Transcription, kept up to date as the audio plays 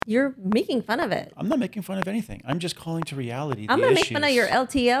You're making fun of it. I'm not making fun of anything. I'm just calling to reality. I'm going to make fun of your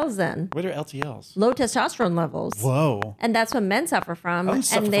LTLs then. What are LTLs? Low testosterone levels. Whoa. And that's what men suffer from. I don't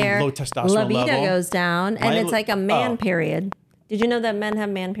suffer and from their low testosterone libido level. goes down. And it's like a man period. Did you know that men have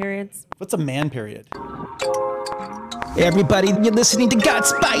man periods? What's a man period? Hey everybody, you're listening to God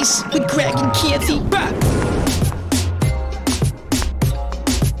Spice with Greg and Kirti.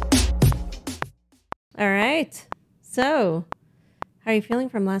 All right. So, how are you feeling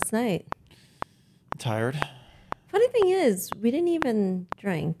from last night? I'm tired. Funny thing is, we didn't even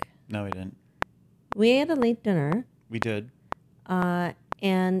drink. No, we didn't. We ate a late dinner. We did.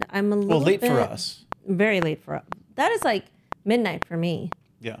 And I'm a little late bit, for us. Very late for us. That is like midnight for me.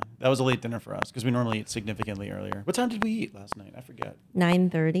 Yeah, that was a late dinner for us because we normally eat significantly earlier. What time did we eat last night? I forget.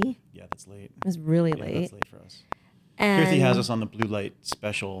 9:30. Yeah, that's late. It was really late. That's late for us. And Kirti has us on the blue light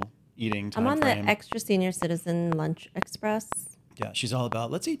special eating time I'm on frame. the extra senior citizen lunch express. Yeah, she's all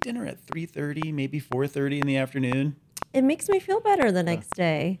about, let's eat dinner at 3:30, maybe 4:30 in the afternoon. It makes me feel better the next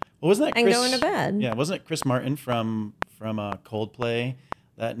day. Well, wasn't that and Chris, going to bed. Yeah, wasn't it Chris Martin from Coldplay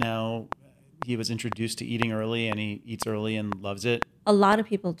that now he was introduced to eating early and he eats early and loves it? A lot of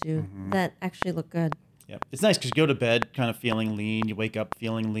people do that actually look good. Yeah, it's nice because you go to bed kind of feeling lean, you wake up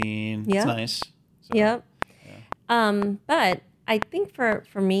feeling lean. Yeah. It's nice. So, Yep. Yeah. But I think for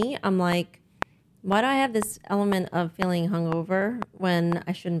me, I'm like, why do I have this element of feeling hungover when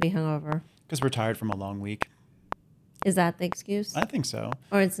I shouldn't be hungover? Because we're tired from a long week. Is that the excuse? I think so.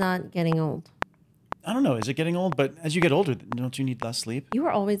 Or it's not getting old? I don't know. Is it getting old? But as you get older, don't you need less sleep? You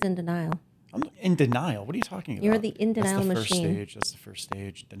are always in denial. I'm in denial. What are you talking about? You're the in denial That's the first machine. stage. That's the first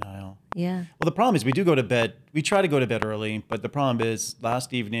stage, denial. Yeah. Well, the problem is we do go to bed. We try to go to bed early, but the problem is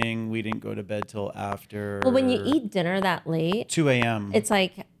last evening we didn't go to bed till after. Well, when you eat dinner that late, 2 a.m. it's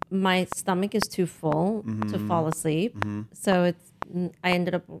like my stomach is too full to fall asleep. So I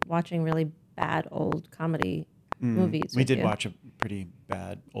ended up watching really bad old comedy movies. We with did you. watch a pretty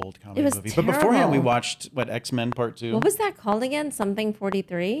bad old comedy was movie. But beforehand, we terrible. watched, X-Men Part 2? What was that called again? Something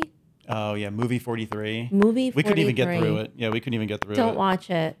 43? Oh, yeah, Movie 43. Movie We couldn't even get 43. through it. Yeah, we couldn't even get through it. Don't watch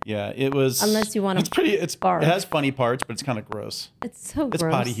it. Yeah, it was... Unless you wanna It barf. has funny parts, but it's kind of gross. It's so It's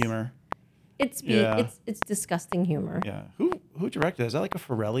gross. potty humor. Yeah. It's disgusting humor. Yeah. Who directed it? Is that like a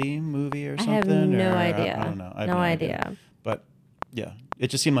Farrelly movie or I something? have no Or- idea. I don't know. I have no idea. But yeah, it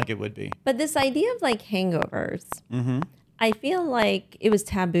just seemed like it would be. But this idea of like hangovers, Mm-hmm. I feel like it was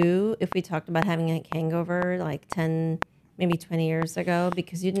taboo if we talked about having a hangover like 10, maybe 20 years ago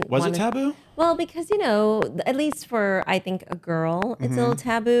because you didn't Was it wanna- taboo? Well, because, at least for, I think, a girl, it's a little Mm-hmm.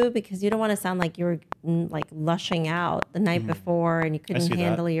 taboo because you don't want to sound like you were like lushing out the night before and you couldn't see that.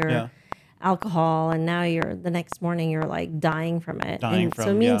 handle your Yeah. alcohol and now the next morning you're like dying from it. So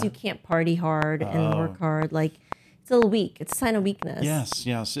it means yeah. you can't party hard and work hard. Like it's a little weak. It's a sign of weakness.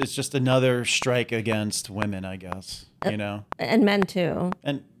 Yes. It's just another strike against women, I guess. And men too.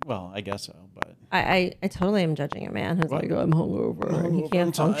 And well, I guess so, but I totally am judging a man who's like, I'm hungover and he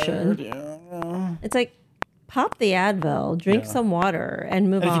can't function. Yeah. It's like, pop the Advil, drink some water, and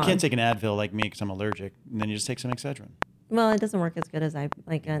move And on. if you can't take an Advil like me because I'm allergic, then you just take some Excedrin. Well, it doesn't work as good as an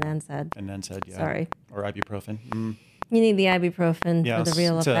NSAID. And then said, yeah. Sorry. Or ibuprofen. Mm. You need the ibuprofen for Yes, the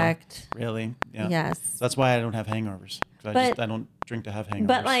real to- effect. Really? Yeah. Yes. That's why I don't have hangovers. 'Cause I don't drink to have hangovers.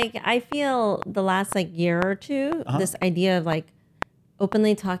 But like, I feel the last like year or two, Uh-huh. this idea of like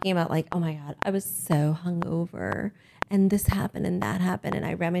openly talking about like, oh my God, I was so hungover and this happened and that happened and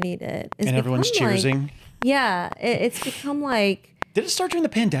I remedied it. It's and everyone's become, like- cheersing. yeah. It's become like, Did it start during the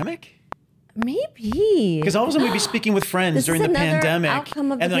pandemic? maybe. Because all of a sudden we'd be speaking with friends This during is the another pandemic.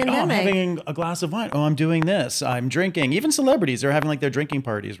 outcome of and the like, oh, I'm pandemic. having a glass of wine. Oh, I'm doing this. I'm drinking. Even celebrities, they're having like their drinking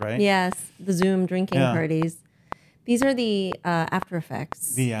parties, right? Yes, the Zoom drinking Yeah. parties. These are the after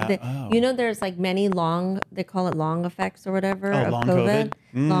effects. Oh. There's like many they call it long effects or whatever Oh, of long COVID.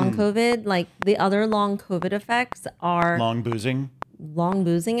 COVID? Long COVID. Like the other long COVID effects are Long boozing. long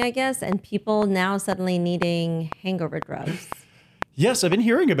boozing, I guess, and people now suddenly needing hangover drugs. Yes, I've been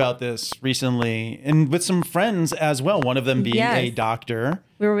hearing about this recently and with some friends as well. One of them being a Yes. doctor,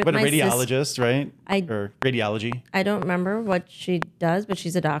 We were with but a my radiologist, right? I- Or radiology. I don't remember what she does, but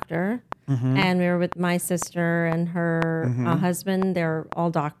she's a doctor. Mm-hmm. And we were with my sister and her husband. They're all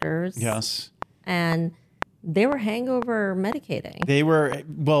doctors. Yes. And they were hangover medicating. They were,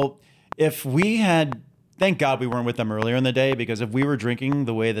 well, if we had, thank God we weren't with them earlier in the day, because if we were drinking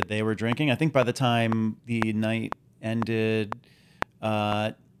the way that they were drinking, I think by the time the night ended,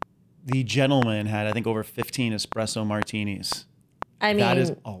 the gentleman had, I think, over 15 espresso martinis. I mean, That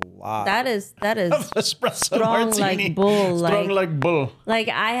is a lot. that is espresso strong martini. like bull. Strong like bull. Like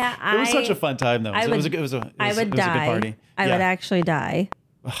I It was such a fun time, though. I it would, was a good I would it was a die. good party. I Yeah. would actually die.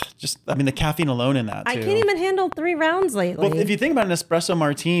 I mean, the caffeine alone in that, too. I can't even handle 3 rounds lately. Well, if you think about an espresso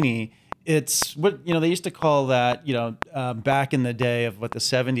martini, it's what, they used to call that, back in the day of the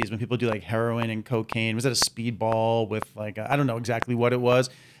 70s when people do like heroin and cocaine. Was it a speedball with I don't know exactly what it was.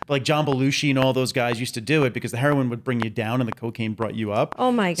 But like John Belushi and all those guys used to do it because the heroin would bring you down and the cocaine brought you up.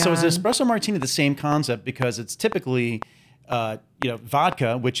 Oh my God. So is an espresso martini the same concept because it's typically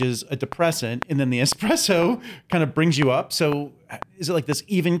vodka, which is a depressant, and then the espresso kind of brings you up. So is it like this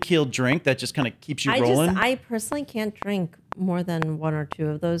even keeled drink that just kind of keeps you rolling? I personally can't drink more than 1 or 2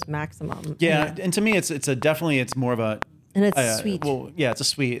 of those maximum. Yeah, and to me, it's more of a. And it's sweet. Well, yeah, it's a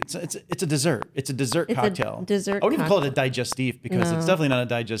sweet. It's a dessert. It's a dessert cocktail. A dessert. I wouldn't even call it a digestif because it's definitely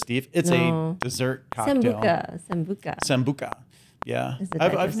not a digestif. It's a dessert cocktail. Sambuca. Yeah,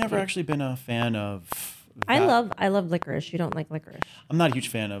 I've never actually been a fan of. I love licorice. You don't like licorice? I'm not a huge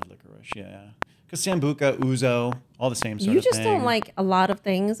fan of licorice. Yeah, because Sambuca, Ouzo, all the same sort of thing. You just don't like a lot of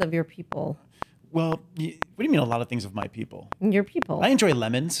things of your people. Well, what do you mean a lot of things of my people? Your people. I enjoy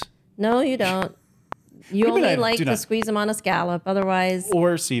lemons. No, you don't. You only like to squeeze them on a scallop. Otherwise,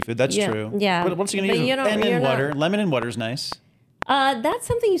 or seafood. That's true. Yeah. What else are you gonna use? And water. Lemon and water's nice. That's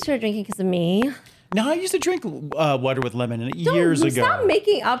something you started drinking because of me. No, I used to drink water with lemon years ago. Stop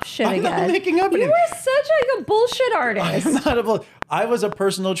making up shit again. I'm not making up anything. You are such a bullshit artist. I'm not I was a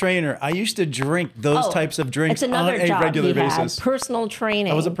personal trainer. I used to drink those types of drinks on a regular basis. Personal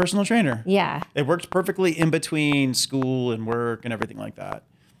training. I was a personal trainer. Yeah. It worked perfectly in between school and work and everything like that.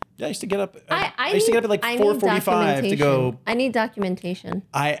 Yeah, I used to get up. I used to get up at 4:45 to go. I need documentation.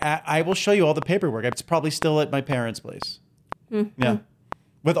 I will show you all the paperwork. It's probably still at my parents' place. Mm-hmm. Yeah.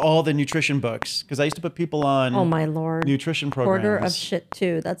 With all the nutrition books, because I used to put people on. Oh my lord! Nutrition programs. Hoarder of shit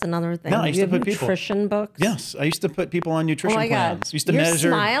too. That's another thing. No, I used to put nutrition books. Yes, I used to put people on nutrition plans. God. Used to Your measure.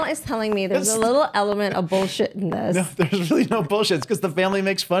 smile is telling me there's a little element of bullshit in this. No, there's really no bullshit. It's because the family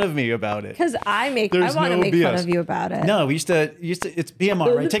makes fun of me about it. Because I want to make fun of you about it. No, we used to. It's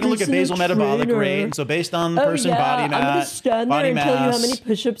BMR, right? Take a look at basal metabolic rate. And so based on person body mass, I'm gonna stand there and tell you how many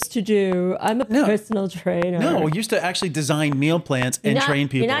push-ups to do. I'm a personal trainer. No, we used to actually design meal plans and train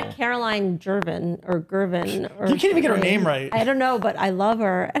people. You're not Caroline Gervin. Or you can't even get her name right. I don't know, but I love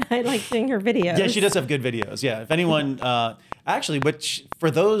her and I like seeing her videos. Yeah, she does have good videos. Yeah, if anyone, actually, which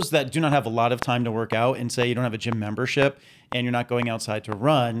for those that do not have a lot of time to work out and say you don't have a gym membership and you're not going outside to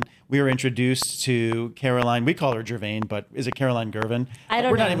run, we were introduced to Caroline. We call her Gervain, but is it Caroline Gervin? I don't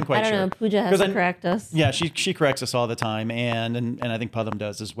know. We're not even quite sure. I don't know. Pooja has to correct us. Yeah, she corrects us all the time, and I think Padam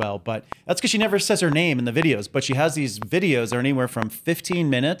does as well. But that's because she never says her name in the videos. But she has these videos that are anywhere from 15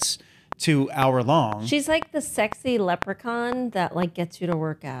 minutes to hour long. She's like the sexy leprechaun that gets you to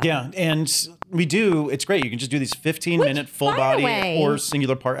work out. Yeah, and it's great. You can just do these 15-minute full body or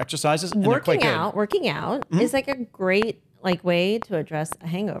singular part exercises, and they're quite good. Working out is like a great way to address a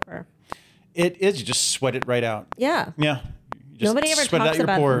hangover. It is. You just sweat it right out. Yeah. Yeah. Nobody ever talks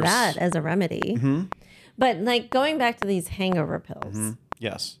about that as a remedy. Mm-hmm. But going back to these hangover pills. Mm-hmm.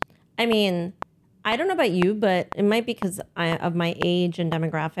 Yes. I mean, I don't know about you, but it might be because of my age and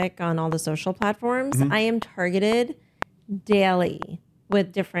demographic on all the social platforms. Mm-hmm. I am targeted daily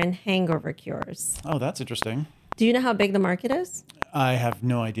with different hangover cures. Oh, that's interesting. Do you know how big the market is? I have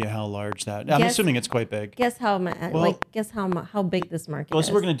no idea how large that. I'm assuming it's quite big. Guess how big this market is. Well,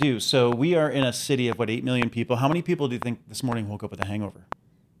 so we're going to do. So we are in a city of 8 million people. How many people do you think this morning woke up with a hangover?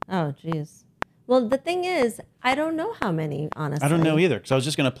 Oh, geez. Well, the thing is, I don't know how many, honestly. I don't know either, because I was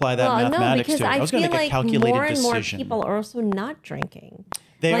just going to apply that mathematics to it. I was going to make a calculated more and decision. More people are also not drinking.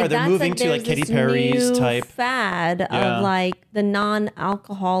 They're moving to Katy Perry's type fad of the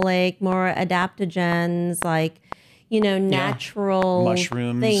non-alcoholic, more adaptogens, natural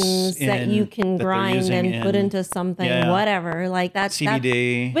mushrooms things that you can grind and put into something, whatever. That's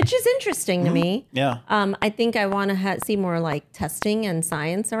CBD, which is interesting to me. Yeah. I think I want to see more testing and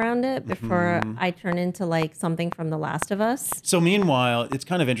science around it before I turn into something from The Last of Us. So meanwhile, it's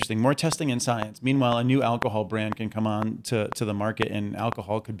kind of interesting. More testing and science. Meanwhile, a new alcohol brand can come on to the market, and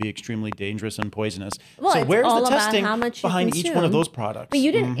alcohol could be extremely dangerous and poisonous. Well, so where's all the testing how much behind each one of those products? But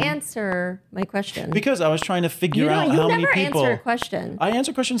you didn't answer my question. Because I was trying to figure out how many people. You never answer a question. I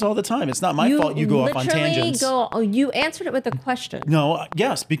answer questions all the time. It's not my fault you go off on tangents. You answered it with a question. No,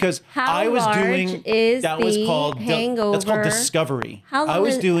 yes, because I was doing hangover? That's called discovery. I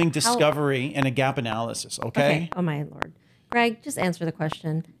was doing discovery and a gap analysis. Okay. Oh my lord, Greg, just answer the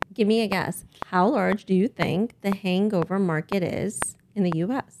question. Give me a guess. How large do you think the hangover market is in the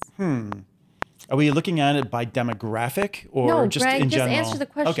U.S.? Are we looking at it by demographic or just Greg, in general? No, just answer the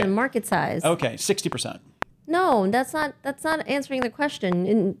question. Okay. Market size. Okay, 60%. No, that's not answering the question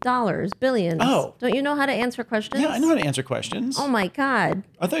in dollars, billions. Oh. Don't you know how to answer questions? Yeah, I know how to answer questions. Oh my God.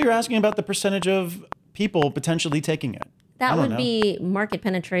 I thought you were asking about the percentage of people potentially taking it. That I don't would know. be market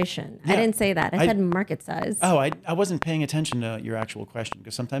penetration. Yeah. I didn't say that. I said market size. Oh, I wasn't paying attention to your actual question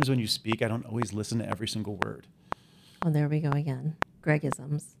because sometimes when you speak, I don't always listen to every single word. Oh, there we go again.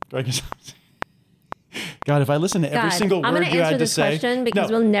 Gregisms. God, if I listen to every God, single I'm word gonna you answer had to this say, question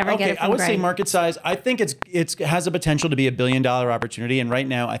because we'll never get it from I would say Greg. market size. I think it has a potential to be $1 billion opportunity, and right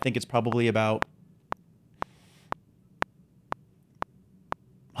now I think it's probably about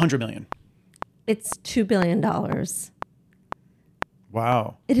 100 million. It's $2 billion.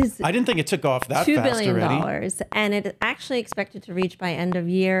 Wow. It is. I didn't think it took off that $2 fast billion, already. and it actually expected to reach by end of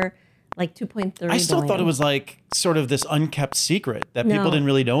year like 2.3 I still thought billion. it was like sort of this unkept secret that No. people didn't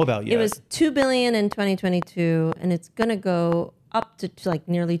really know about yet. It was 2 billion in 2022, and it's gonna go up to like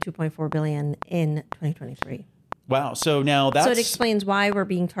nearly 2.4 billion in 2023. Wow. So now that's. So it explains why we're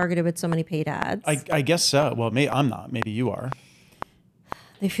being targeted with so many paid ads. I guess so. Well, I'm not. Maybe you are.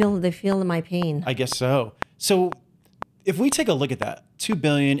 They feel my pain. I guess so. So if we take a look at that, 2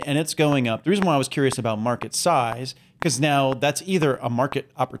 billion and it's going up. The reason why I was curious about market size, because now that's either a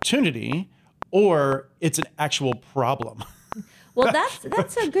market opportunity or it's an actual problem. Well, that's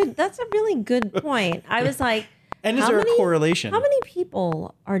a really good point. I was like, And is there a correlation? How many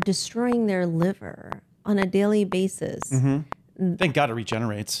people are destroying their liver on a daily basis? Thank God it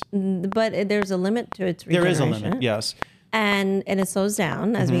regenerates. But there's a limit to its There regeneration. is a limit, yes. And it slows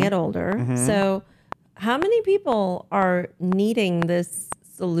down as we Mm-hmm. get older. So how many people are needing this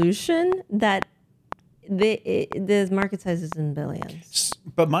solution that the market size is in billions?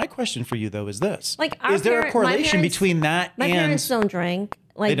 But my question for you though is this: Like our is there a my correlation parents- between that My and parents don't drink.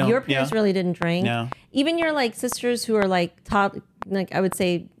 Like don't, your parents yeah. really didn't drink. No. Even your like sisters who are like top, like I would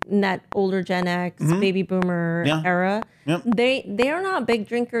say in that older Gen X, baby boomer Yeah. era, Yep. they are not big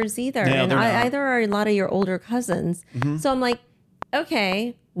drinkers either. Yeah, and they're not. either are a lot of your older cousins. So I'm like,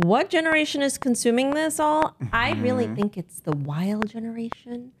 okay, what generation is consuming this all? I really think it's the wild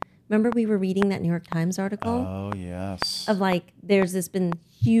generation. Remember we were reading that New York Times article? Oh yes. Of like there's this been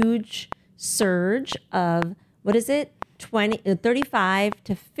huge surge of what is it 35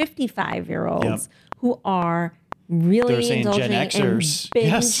 to 55 year olds Yep. who are They're really saying Gen indulging in Xers. binge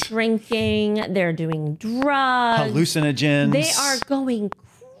Yes. drinking. They're doing drugs. Hallucinogens. They are going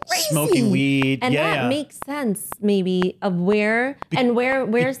crazy. Smoking weed. And Yeah, that yeah. makes sense maybe of where's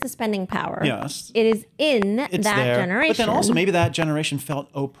the spending power. Yes. It is in It's that there. generation. But then also maybe that generation felt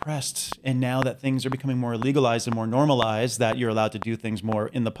oppressed, and now that things are becoming more legalized and more normalized, that you're allowed to do things more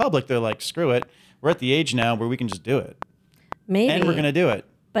in the public, they're like, screw it. We're at the age now where we can just do it. maybe. And we're going to do it.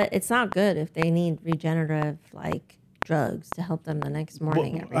 But it's not good if they need regenerative like drugs to help them the next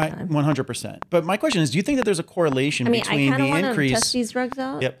morning every time. 100%. But my question is, do you think that there's a correlation I mean, I between kind of the want to increase? test these drugs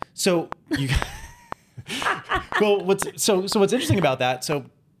out. Yep. So you well, what's interesting about that? So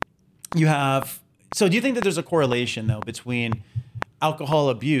you have. So do you think that there's a correlation though between alcohol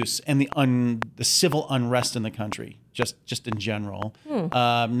abuse and the civil unrest in the country, just in general?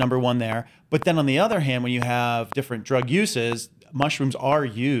 Number one there. But then on the other hand, when you have different drug uses, mushrooms are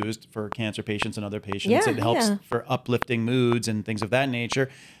used for cancer patients and other patients. Yeah, It helps yeah. for uplifting moods and things of that nature.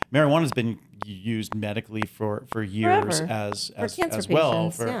 Marijuana has been used medically for years Forever. as cancer as well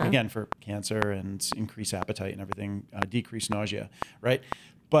patients, for yeah. again for cancer and increase appetite and everything, decrease nausea, right?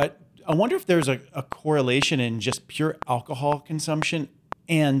 But I wonder if there's a correlation in just pure alcohol consumption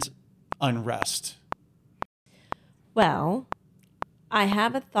and unrest. Well, I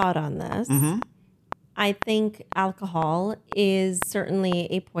have a thought on this. I think alcohol is certainly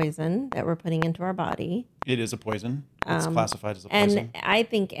a poison that we're putting into our body. It is a poison. It's classified as a poison. And I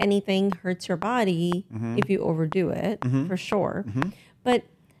think anything hurts your body if you overdo it, for sure. But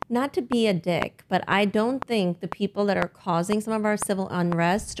not to be a dick, but I don't think the people that are causing some of our civil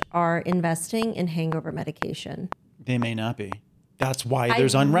unrest are investing in hangover medication. They may not be. That's why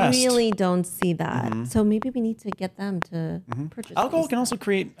there's unrest. I really don't see that. So maybe we need to get them to purchase Alcohol these. can also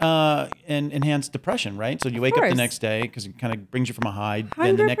create and enhance depression, right? So you wake up the course. next day because it kind of brings you from a high,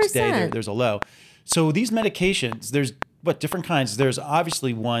 then the next day 100%. there's a low. So these medications, there's different kinds. There's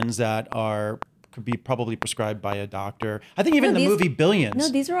obviously ones that could be probably prescribed by a doctor. I think even in the these- movie Billions. No,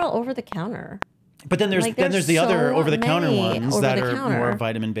 these are all over the counter. But then there's Like, the there's other so over-the-counter many ones that are over-the-counter. more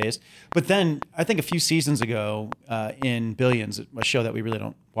vitamin-based. But then I think a few seasons ago in Billions, a show that we really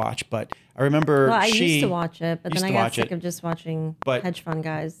don't watch, but I remember Well, I used to watch it, but used then I to got watch sick it. of just watching But- hedge fund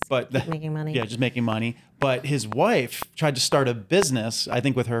guys but keep making money. Yeah, just making money. But his wife tried to start a business, I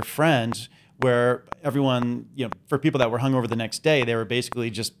think, with her friends, where everyone, for people that were hungover the next day, they were basically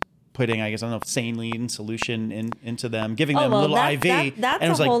just putting, I guess, I don't know, saline solution into them, giving them a well, little IV. That's and it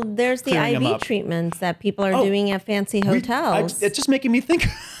was a whole. like There's the clearing them IV up. treatments that people are doing at fancy hotels. It's just making me think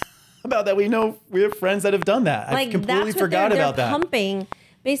about that. We have friends that have done that. I completely that's what forgot they're about that. Pumping,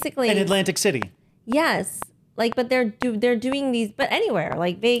 basically. In Atlantic City. Yes. But they're doing these, but anywhere,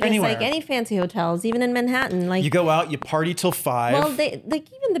 like Vegas, Anywhere. like any fancy hotels, even in Manhattan, like You go out, you party till 5. well, they like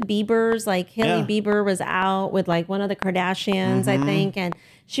even the Biebers, like Hailey Bieber was out with like one of the Kardashians, I think, and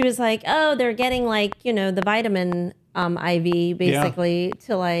she was like, oh, they're getting like, the vitamin IV basically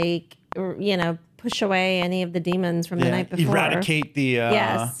to like, push away any of the demons from the night before. Eradicate the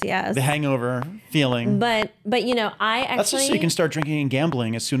yes. the hangover feeling. But I actually That's just so you can start drinking and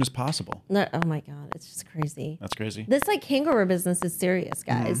gambling as soon as possible. No, oh my God, it's just crazy. That's crazy. This like hangover business is serious,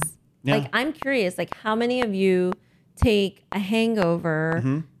 guys. Yeah. Like I'm curious, like how many of you take a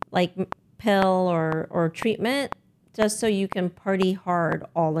hangover like pill or treatment just so you can party hard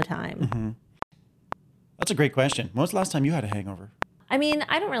all the time? That's a great question. When was the last time you had a hangover? I mean,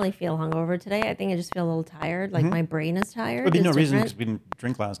 I don't really feel hungover today. I think I just feel a little tired. Like my brain is tired. There'd be It's no reason different. because we didn't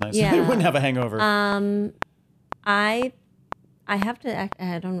drink last night, so Yeah. we wouldn't have a hangover. I have to act.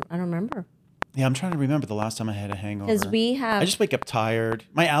 I don't remember Yeah, I'm trying to remember the last time I had a hangover. because we have. I just wake up tired.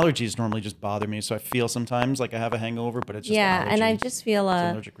 My allergies normally just bother me, so I feel sometimes like I have a hangover, but it's just and I allergy. just feel It's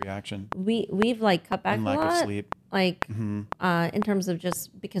an allergic reaction we've like cut back and a lack lot. of sleep. Like in terms of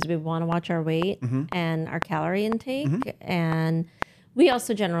just because we want to watch our weight and our calorie intake, and we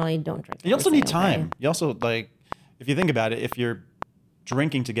also generally don't drink. You also every need single day. time. You also if you think about it, if you're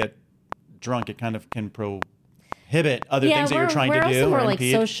drinking to get drunk, it kind of can prohibit other things that you're trying to do. We're also more or like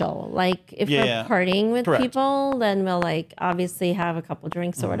impede. social. Like if Yeah. we're partying with Correct. people, then we'll like obviously have a couple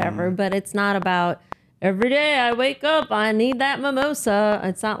drinks or whatever. But it's not about every day I wake up, I need that mimosa.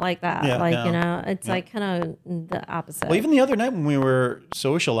 It's not like that. Yeah, like no. it's like kind of the opposite. Well, even the other night when we were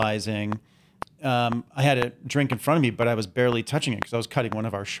socializing, I had a drink in front of me, but I was barely touching it because I was cutting one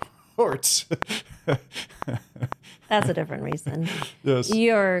of our shorts. That's a different reason. Yes.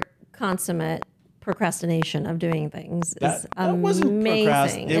 Your consummate procrastination of doing things is That amazing. wasn't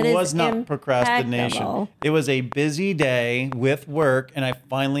procrastination. It was not procrastination. impeccable. It was a busy day with work, and I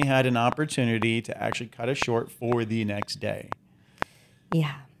finally had an opportunity to actually cut a short for the next day.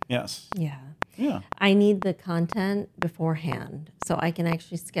 Yeah. Yes. Yeah. Yeah. I need the content beforehand so I can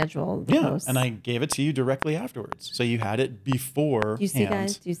actually schedule the Yeah. posts. And I gave it to you directly afterwards. So you had it before. Do you see,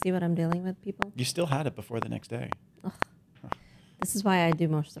 guys? Do you see what I'm dealing with, people? You still had it before the next day. This is why I do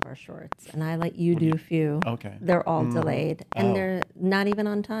most of our shorts, and I let you do a few. Okay. They're all delayed, and Oh. they're not even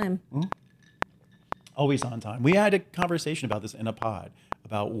on time. Always on time. We had a conversation about this in a pod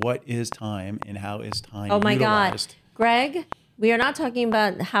about what is time and how is time Oh my God. utilized. Greg, we are not talking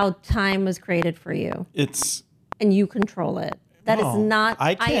about how time was created for you, It's and you control it. That is no, not,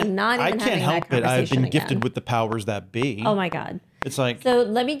 I can't- am not even I can't having help that it. I've conversation been gifted again. with the powers that be. Oh my God. It's like So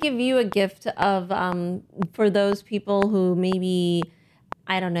let me give you a gift of for those people who maybe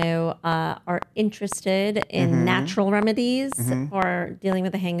I don't know are interested in natural remedies for dealing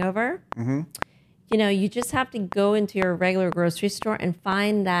with a hangover. You know, you just have to go into your regular grocery store and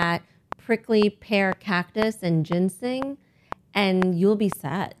find that prickly pear cactus and ginseng, and you'll be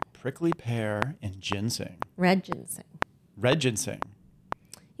set. prickly pear and ginseng. Red ginseng. Red ginseng.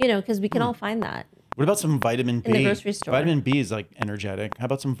 You know, because we can all find that. What about some vitamin B? In the grocery store. Vitamin B is like energetic. How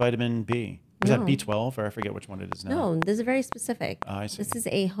about some vitamin B? Is that B12 or I forget which one it is now? No, this is very specific. I see. This is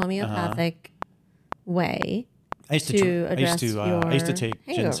a homeopathic way. I used to, to I used to, address I used to your take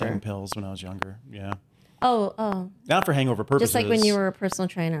hangover. ginseng pills when I was younger. Yeah, Oh, not for hangover purposes. just like when you were a personal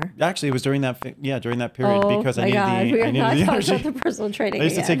trainer. Actually, it was during that during that period Oh because I my needed God, the we I are needed not the talking energy. about the personal training I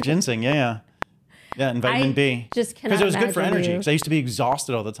used to again. take ginseng. Yeah, and vitamin I B. just cannot because it was good for imagine energy. you- Because I used to be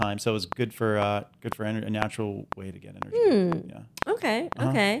exhausted all the time, so it was good for a natural way to get energy. Yeah. Okay, Uh-huh.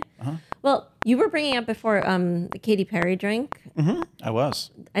 okay. Well, you were bringing up before the Katy Perry drink. I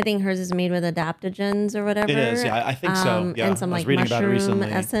was. I think hers is made with adaptogens or whatever. It is. Yeah, I think so. Yeah, and some I was like reading about it mushroom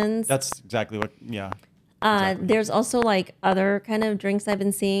recently. essence. That's exactly what. Yeah. Exactly. There's also like other kind of drinks I've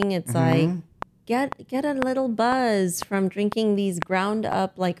been seeing. It's like get a little buzz from drinking these ground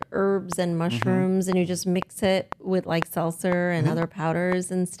up like herbs and mushrooms, and you just mix it with like seltzer and other powders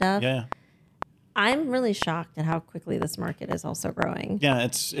and stuff. Yeah. I'm really shocked at how quickly this market is also growing. Yeah,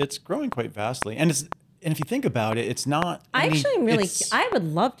 it's growing quite vastly, and if you think about it, it's not. I mean, actually am really. it's- I would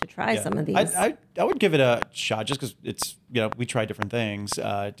love to try yeah. some of these. I would give it a shot just because it's we tried different things,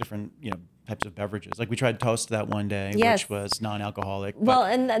 different types of beverages. Like we tried toast that one day, Yes. which was non-alcoholic. but- well,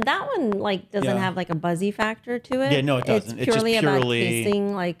 and that one like doesn't Yeah. have like a buzzy factor to it. Yeah, no, it doesn't. It's It's just purely about purely-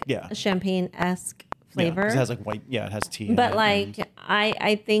 tasting like Yeah. a champagne-esque flavor. 'cause it has like white. Yeah, it has tea. in But it, like and-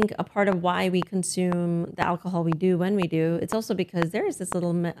 I think a part of why we consume the alcohol we do when we do, it's also because there is this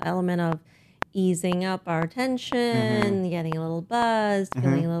little element of easing up our tension, getting a little buzzed,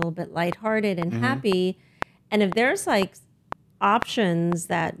 feeling a little bit lighthearted and happy. And if there's like options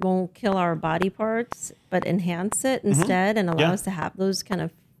that won't kill our body parts but enhance it instead and allow Yeah. us to have those kind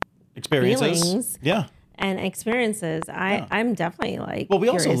of experiences. feelings. Yeah. And experiences, I'm definitely like Well, we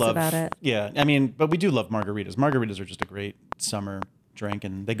also curious love about it. Yeah, I mean, but we do love margaritas. Margaritas are just a great summer drink,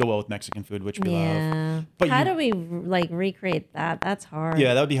 and they go well with Mexican food, which we love. Yeah. But How you- do we like recreate that? That's hard.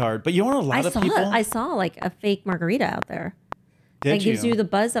 Yeah, that would be hard. But you know what? A lot of people. I saw like a fake margarita out there Did that gives you the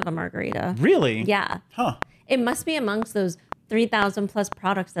buzz of a margarita. Really? Yeah. Huh. It must be amongst those 3,000 plus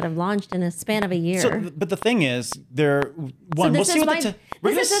products that have launched in a span of a year. So, but the thing is, they're So one. We'll this see is what why the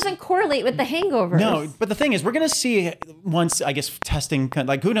we're this gonna doesn't correlate with the hangovers. No, but the thing is, we're going to see once, I guess, testing,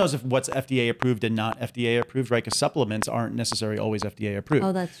 like who knows if what's FDA approved and not FDA approved, right? Because supplements aren't necessarily always FDA approved.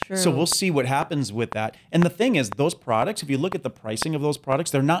 Oh, that's true. So we'll see what happens with that. And the thing is, those products, if you look at the pricing of those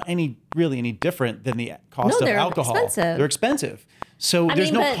products, they're not really any different than the cost No, of they're alcohol. expensive. They're expensive. So I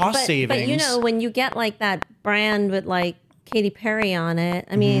there's mean, no cost savings. But you know, when you get like that brand with like Katy Perry on it,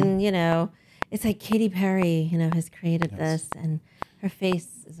 Mm-hmm. I mean, you know, it's like Katy Perry, you know, has created this and her face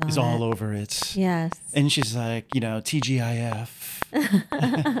is on It's it. all over it. Yes. And she's like, TGIF.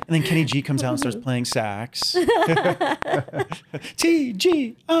 And then Kenny G comes out and starts playing sax.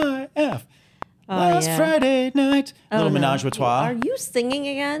 TGIF. Last yeah. Friday night. Little no. menage a trois. Are you singing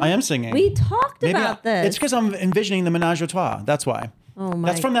again? I am singing. We talked Maybe about this. It's because I'm envisioning the menage a trois. That's why. Oh my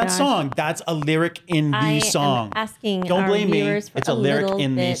That's from that gosh. song. That's a lyric in the I song. am asking Don't our blame me. viewers for It's a lyric little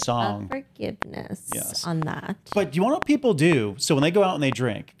in the bit song. of forgiveness Yes. on that. But do you want what people do? So when they go out and they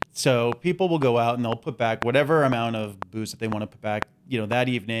drink, so people will go out and they'll put back whatever amount of booze that they want to put back, that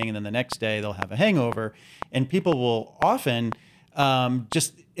evening, and then the next day they'll have a hangover. And people will often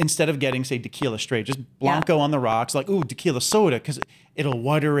just instead of getting, say, tequila straight, just Blanco on the rocks, like tequila soda, because it'll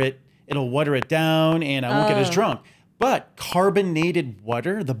water it down, and I won't get as drunk. But carbonated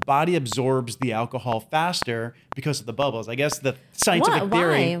water, the body absorbs the alcohol faster because of the bubbles. I guess the scientific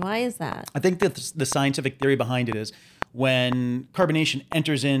theory. Why is that? I think that the scientific theory behind it is when carbonation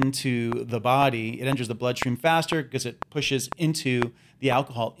enters into the body, it enters the bloodstream faster because it pushes into the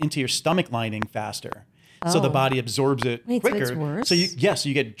alcohol into your stomach lining faster. So the body absorbs it Wait, so quicker. it's worse? So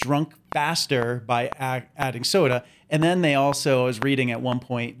you get drunk faster by adding soda. And then they also, I was reading at one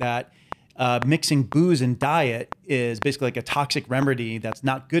point that mixing booze and diet is basically like a toxic remedy that's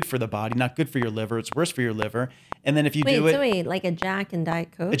not good for the body, not good for your liver. It's worse for your liver. And then if you do it, Like a Jack and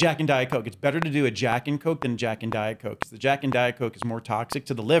Diet Coke? a Jack and Diet Coke. It's better to do a Jack and Coke than a Jack and Diet Coke, because the Jack and Diet Coke is more toxic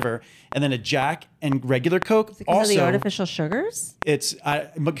to the liver, and then a Jack and regular Coke Because also of the artificial sugars? it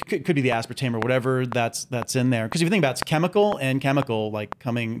could be the aspartame or whatever that's in there. Because if you think about it, it's chemical and chemical, like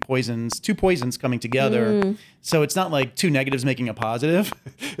two poisons coming together. So it's not like two negatives making a positive.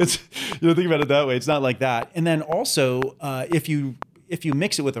 It's think about it that way. It's not like that. And then also if you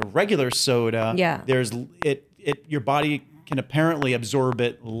mix it with a regular soda, your body can apparently absorb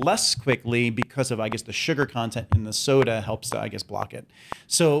it less quickly because of, I guess, the sugar content in the soda helps to, I guess, block it.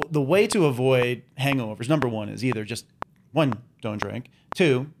 So the way to avoid hangovers, number one, is either just one, don't drink.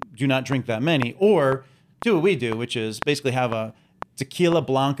 Two, do not drink that many, or do what we do, which is basically have a tequila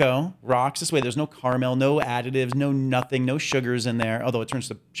Blanco rocks. This way there's no caramel, no additives, no nothing, no sugars in there, although it turns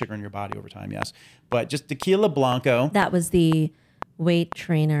to sugar in your body over time, yes. But just tequila Blanco. That was the weight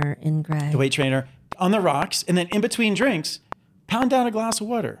trainer in Greg. The weight trainer on the rocks, and then in between drinks, pound down a glass of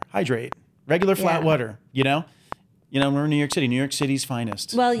water, hydrate, regular flat water. We're in New York City, New York City's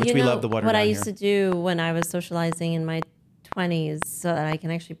finest. Well, which we love the water. what I down used to do when I was socializing in my 20s, so that I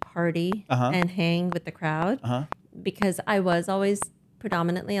can actually party and hang with the crowd, because I was always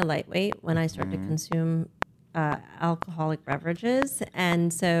predominantly a lightweight when I started to consume alcoholic beverages,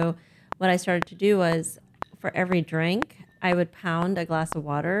 and so what I started to do was, for every drink, I would pound a glass of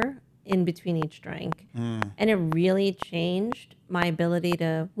water in between each drink. And it really changed my ability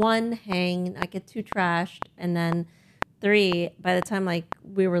to, one, hang, not get too trashed, and then three, by the time like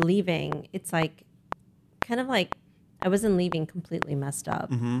we were leaving, it's like kind of like I wasn't leaving completely messed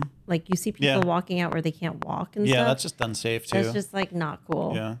up. Like you see people walking out where they can't walk and stuff. Yeah, that's just unsafe too. That's just like not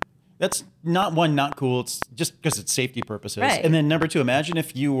cool. Yeah. That's not cool. It's just because it's safety purposes. Right. And then number two, imagine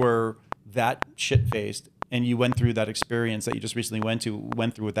if you were that shit-faced and you went through that experience that you just recently went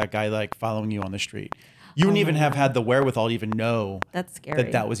through with that guy like following you on the street. You wouldn't even have had the wherewithal to even know That's scary.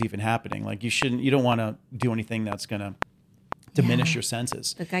 that was even happening. Like you don't want to do anything that's going to diminish your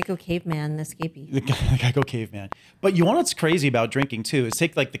senses. The Geico caveman escapee. The Geico caveman. But you want what's crazy about drinking too is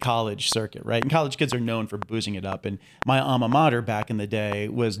take like the college circuit, right? And college kids are known for boozing it up. And my alma mater back in the day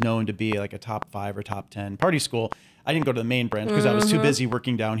was known to be like a top 5 or top 10 party school. I didn't go to the main branch because I was too busy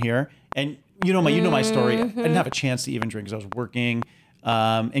working down here. And you know my story. I didn't have a chance to even drink because I was working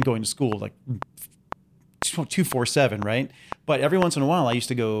and going to school like 247, right? But every once in a while, I used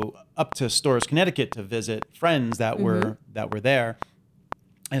to go up to Storrs, Connecticut to visit friends that were there,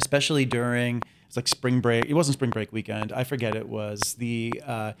 and especially during it's like spring break. It wasn't spring break weekend. I forget. It was the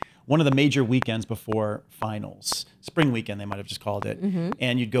one of the major weekends before finals. Spring weekend, they might have just called it.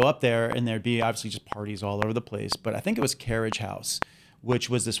 And you'd go up there, and there'd be obviously just parties all over the place. But I think it was Carriage House, which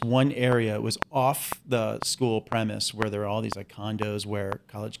was this one area. It was off the school premise where there were all these like condos where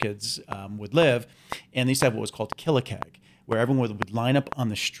college kids would live. And they used to have what was called Kill a Keg, where everyone would line up on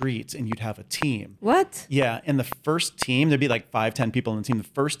the streets and you'd have a team. What? Yeah. And the first team, there'd be like 5-10 people on the team. The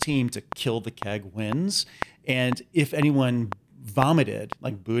first team to kill the keg wins. And if anyone vomited,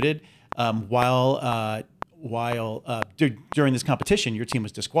 like booted, during this competition, your team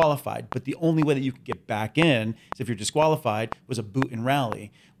was disqualified. But the only way that you could get back in, is if you're disqualified, was a boot and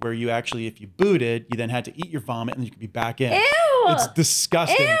rally, where you actually, if you booted, you then had to eat your vomit and you could be back in. Ew! It's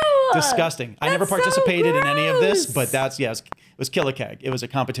disgusting. Ew! Disgusting. I never That's so participated in any of this, gross. but it was Kill a Keg. It was a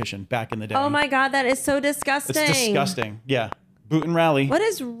competition back in the day. Oh my God, that is so disgusting. It's disgusting. Yeah. Boot and rally. What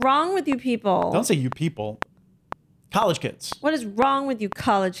is wrong with you people? Don't say you people. College kids. What is wrong with you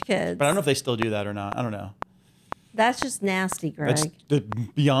college kids? But I don't know if they still do that or not. I don't know. That's just nasty, Greg. That's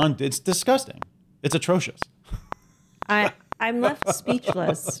beyond. It's disgusting. It's atrocious. I'm left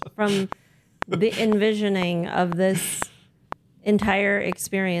speechless from the envisioning of this entire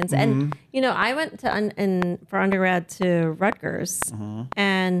experience. And I went to for undergrad to Rutgers,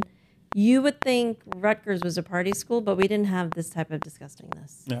 and you would think Rutgers was a party school, but we didn't have this type of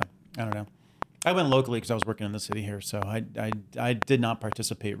disgustingness. Yeah, I don't know. I went locally because I was working in the city here, so I did not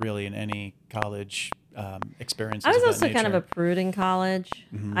participate really in any college experiences. I was of also that kind of nature. a prude in college.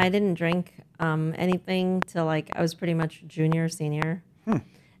 I didn't drink anything till I was pretty much junior, senior.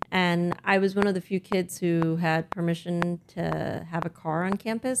 And I was one of the few kids who had permission to have a car on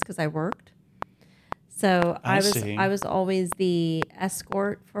campus because I worked. So I was always the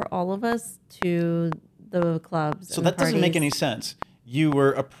escort for all of us to the clubs. So and that doesn't make parties. any sense. You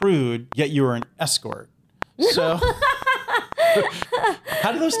were a prude, yet you were an escort. So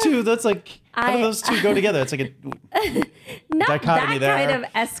how do those two? How do those two go together? It's like a Not dichotomy that there. kind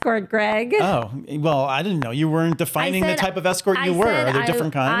of escort, Greg. Oh, well, I didn't know. You weren't defining the type of escort you were. Are there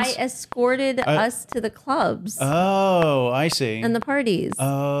different kinds? I escorted us to the clubs Oh, I see. and the parties.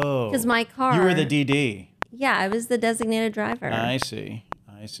 Oh. Because my car. You were the DD. Yeah, I was the designated driver. I see.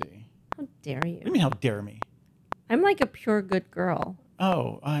 How dare you? What do you mean, how dare me? I'm like a pure good girl.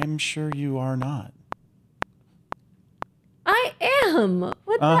 Oh, I'm sure you are not. I am.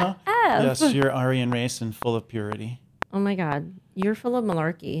 What the F? Yes, you're Aryan race and full of purity. Oh my God. You're full of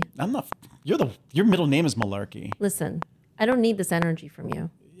malarkey. I'm not. Your middle name is Malarkey. Listen, I don't need this energy from you.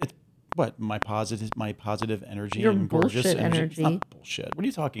 What my positive energy Your and gorgeous bullshit energy. energy. It's not bullshit. What are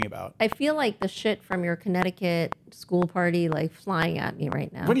you talking about? I feel like the shit from your Connecticut school party like flying at me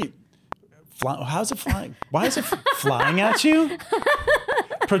right now. What do you? How's it flying? Why is it flying at you?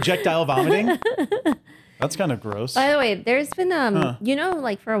 Projectile vomiting? That's kind of gross. By the way, there's been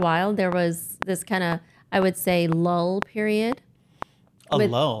like for a while there was this kind of, I would say, lull period. A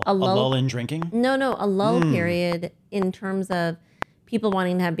lull in drinking? No, a lull period in terms of people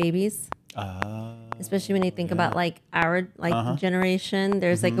wanting to have babies. Especially when you think about like our generation,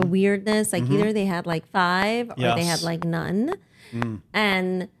 there's like a weirdness. Like either they had like 5 or they had like none.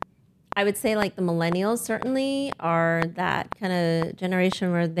 And I would say like the millennials certainly are that kind of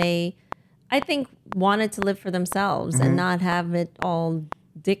generation where they, I think, wanted to live for themselves and not have it all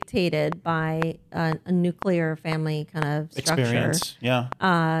dictated by a nuclear family kind of structure. Experience, yeah.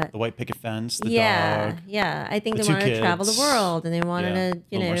 The white picket fence, the dog. Yeah. I think the they two wanted to travel the kids. world and they wanted to,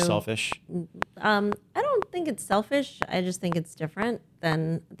 a little more selfish. I don't think it's selfish. I just think it's different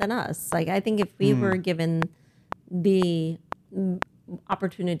than us. Like I think if we were given the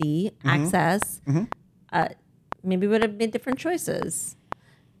opportunity, access, maybe we would have made different choices.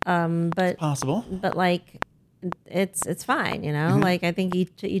 But Possible. But like, it's fine, you know. Like I think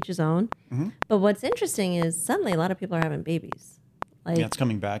each his own. But what's interesting is suddenly a lot of people are having babies. Like Yeah, it's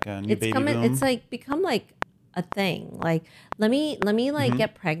coming back. A new baby boom. It's like become like a thing. Like, let me like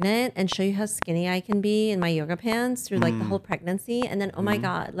get pregnant and show you how skinny I can be in my yoga pants through like the whole pregnancy. And then, oh my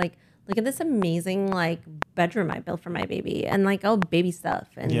God, like, look at this amazing like bedroom I built for my baby, and like baby stuff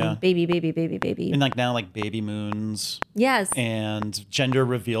and baby. And like now, like baby moons. Yes. And gender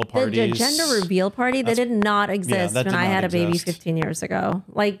reveal The parties. gender reveal party that did not exist that when did I not had a baby exist. 15 years ago.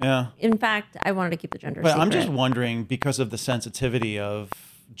 Like, in fact, I wanted to keep the gender But secret. I'm just wondering, because of the sensitivity of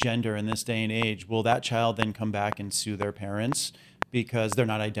gender in this day and age, will that child then come back and sue their parents because they're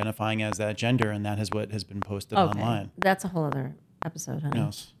not identifying as that gender, and that is what has been posted online? That's a whole other episode, honey.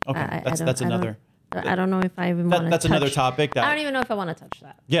 Yes. Okay. That's another. I don't know if I even want to. That's another topic. I don't even know if I want to touch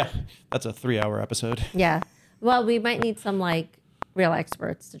that. Yeah, that's a 3-hour episode. Yeah. Well, we might need some like real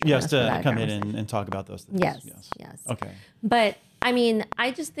experts to join us for that come in conversation. and talk about those things. Yes. Okay. But I mean,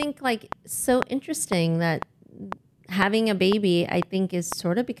 I just think like so interesting that having a baby, I think, is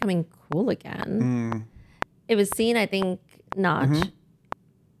sort of becoming cool again. It was seen, I think, not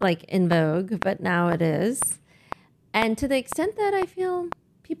like in vogue, but now it is. And to the extent that I feel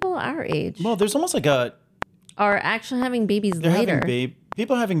people our age Well, there's almost like are actually having babies later.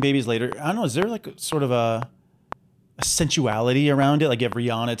 People having babies later. I don't know. Is there like sort of a sensuality around it? Like you have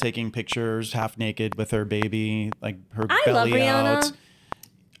Rihanna taking pictures half naked with her baby, like her belly out. Rihanna.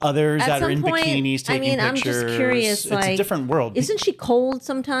 Others At that are some in point, bikinis taking I'm pictures. just curious. It's Like, a different world. Isn't she cold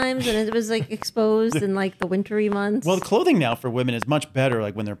sometimes? And it was like exposed in like the wintry months. Well, the clothing now for women is much better,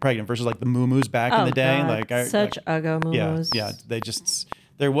 like when they're pregnant, versus like the muumuus back in the day. God, Like such uggo muumuus. Yeah.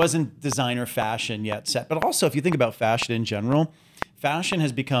 There wasn't designer fashion yet set. But also, if you think about fashion in general, fashion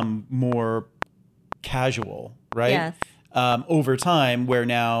has become more casual, right? Yes. Over time, where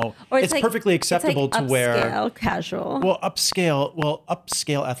now it's like, perfectly acceptable it's like to wear upscale, casual.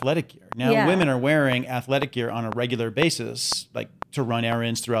 upscale athletic gear. Now women are wearing athletic gear on a regular basis, like to run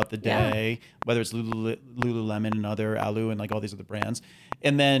errands throughout the day, whether it's Lululemon and other Alu and like all these other brands,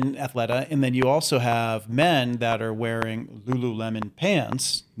 and then Athleta, and then you also have men that are wearing Lululemon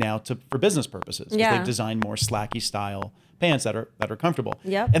pants now for business purposes. 'Cause they've designed more slacky style pants that are comfortable.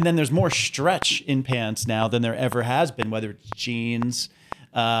 Yep. And then there's more stretch in pants now than there ever has been, whether it's jeans.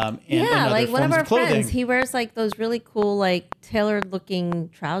 And other like one of forms our clothing. friends, he wears like those really cool, like tailored looking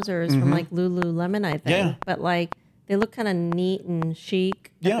trousers from like Lululemon, I think. Yeah. But like they look kind of neat and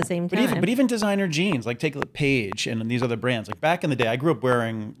chic at the same time. But even designer jeans, like take Paige and these other brands. Like back in the day, I grew up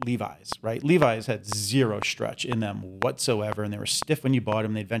wearing Levi's, right? Levi's had zero stretch in them whatsoever, and they were stiff when you bought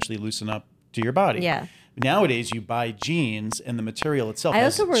them. They eventually loosen up to your body. Yeah. Nowadays, you buy jeans, and the material itself I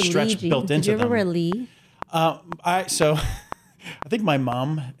has also wear Lee stretch jeans. built into Did you ever them. wear Lee? I think my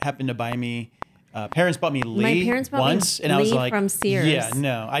mom happened to buy me. Parents bought me Lee My parents bought once, me and I was Lee like, from Sears. Yeah,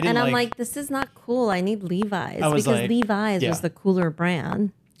 no, I didn't. And I'm like, this is not cool. I need Levi's I was because like, Levi's was the cooler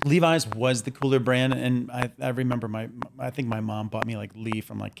brand. Levi's was the cooler brand, and I remember I think my mom bought me like Lee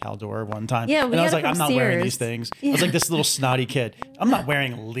from like Caldor one time. Yeah, and I was got like, it I'm from not wearing Sears. these things. I was like this little snotty kid. I'm not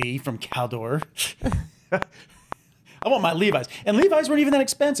wearing Lee from Caldor. I want my Levi's, and Levi's weren't even that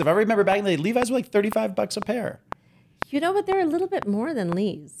expensive. I remember back in the day, Levi's were like $35 a pair. You know what? They were a little bit more than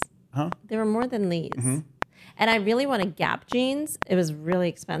Lee's. Huh? They were more than Lee's. And I really wanted Gap jeans. It was really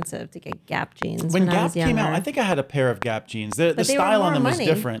expensive to get Gap jeans When I Gap was came out, younger. I think I had a pair of Gap jeans. The they were style on more them was money.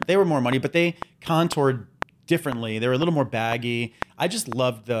 different. They were more money, but they contoured differently. They were a little more baggy. I just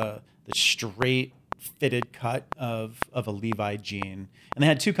loved the straight fitted cut of a Levi jean. And they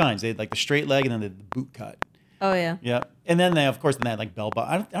had two kinds. They had like the straight leg and then the boot cut. Oh, yeah. Yeah. And then they had like bell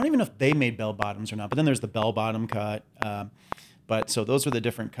bottom. I don't even know if they made bell bottoms or not, but then there's the bell bottom cut. But so those were the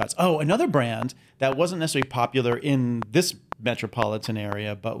different cuts. Oh, another brand that wasn't necessarily popular in this metropolitan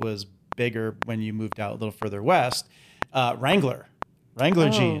area, but was bigger when you moved out a little further west, Wrangler. Wrangler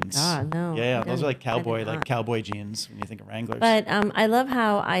jeans. God, no. Yeah, those are like I did cowboy jeans when you think of Wranglers. But I love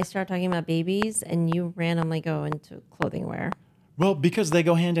how I start talking about babies and you randomly go into clothing wear. Well, because they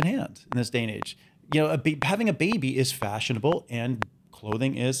go hand in hand in this day and age. You know, having a baby is fashionable and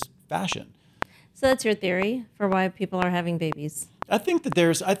clothing is fashion. So that's your theory for why people are having babies. I think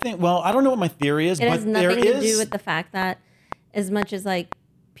that well, I don't know what my theory is, It but has there nothing to is. do with the fact that as much as like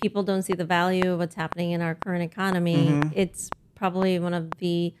people don't see the value of what's happening in our current economy, it's probably one of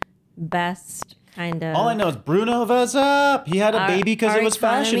the best kind of. All I know is Bruno was up. He had a baby because it was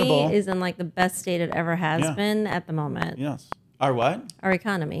fashionable. Our economy is in like the best state it ever has been at the moment. Yes. Our what? Our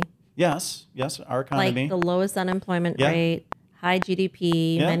economy. Yes. Our economy. Like the lowest unemployment Yeah. rate, high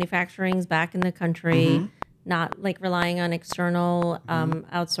GDP, Yeah. manufacturing's back in the country, not like relying on external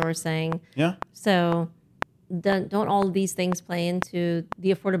outsourcing. Yeah. So don't all of these things play into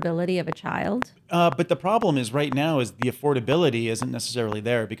the affordability of a child? But the problem is right now is the affordability isn't necessarily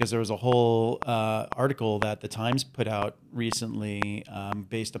there because there was a whole article that the Times put out recently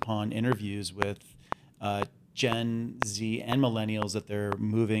based upon interviews with Gen Z and millennials that they're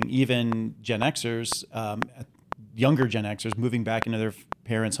moving, even Gen Xers, younger Gen Xers moving back into their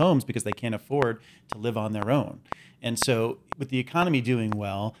parents' homes because they can't afford to live on their own. And so with the economy doing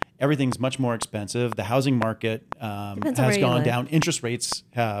well, everything's much more expensive. The housing market has gone down. Interest rates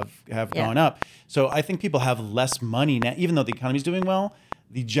have gone up. So I think people have less money now, even though the economy's doing well.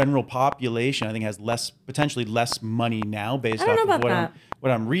 The general population, I think, has potentially less money now based off of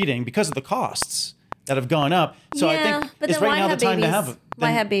what I'm reading because of the costs that have gone up. So I think it's right now the time to have.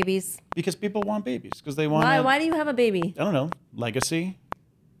 Why have babies? Because people want babies. Because they want. Why do you have a baby? I don't know. Legacy.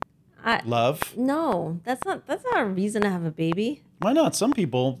 Love. No, that's not a reason to have a baby. Why not? Some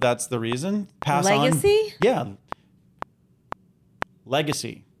people, that's the reason. Pass Legacy? on. Yeah.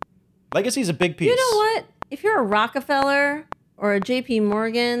 Legacy. Legacy is a big piece. You know what? If you're a Rockefeller or a JP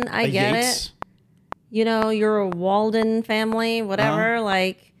Morgan, I get Yates. it. You know, you're a Walden family, whatever.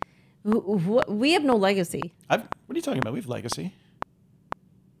 Like, we have no legacy. What are you talking about? We have legacy.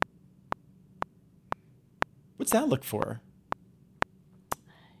 What's that look for?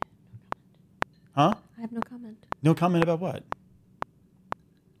 Huh? I have no comment. No comment about what?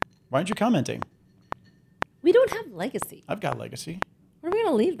 Why aren't you commenting? We don't have legacy. I've got legacy. What are we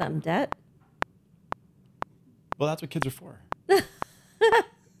going to leave them? Debt? Well, that's what kids are for.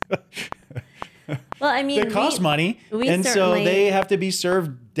 Well, I mean, they cost money, and so they have to be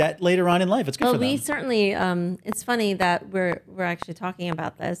served debt later on in life. It's good for them. We certainly. It's funny that we're actually talking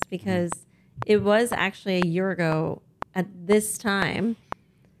about this because it was actually a year ago at this time.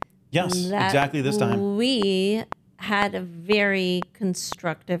 Yes, exactly this time. We had a very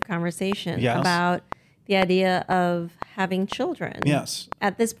constructive conversation about the idea of having children. Yes.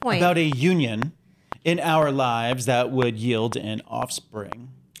 At this point. About a union in our lives that would yield an offspring.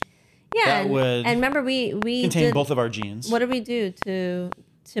 Yeah. That would and remember, we contain both of our genes. What did we do to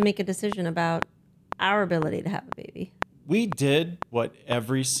make a decision about our ability to have a baby? We did what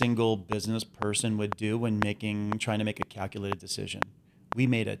every single business person would do when trying to make a calculated decision. We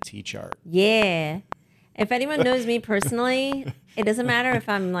made a T-chart. Yeah. If anyone knows me personally, it doesn't matter if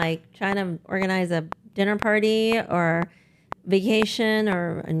I'm like trying to organize a dinner party or vacation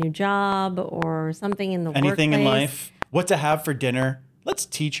or a new job or something in the workplace. Anything in life. What to have for dinner. Let's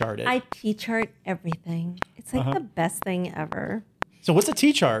T-chart it. I T-chart everything. It's like the best thing ever. So what's a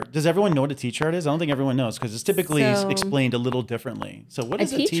T-chart? Does everyone know what a T-chart is? I don't think everyone knows because it's typically explained a little differently. So what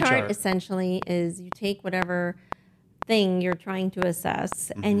is a T-chart? A T-chart essentially is you take whatever thing you're trying to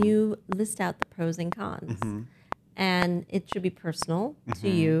assess and you list out the pros and cons. And it should be personal to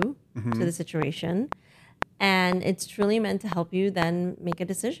you, to the situation. And it's truly meant to help you then make a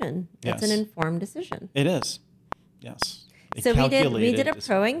decision. It's an informed decision. It is. Yes. So we did a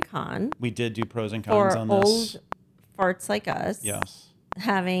pro and con. We did do pros and cons on this. For old farts like us. Yes.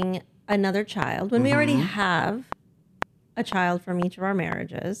 Having another child when we already have a child from each of our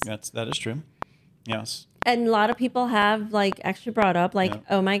marriages. That is true. Yes. And a lot of people have actually brought up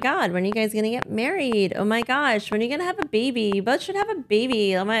oh my God, when are you guys going to get married? Oh my gosh, when are you going to have a baby? You both should have a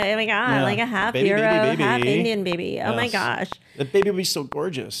baby. Oh my God, like a half Euro, half Indian baby. Oh my gosh. That baby would be so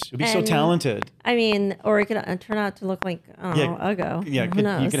gorgeous. It would be so talented. I mean, or it could turn out to look like, Uggo. Yeah, Who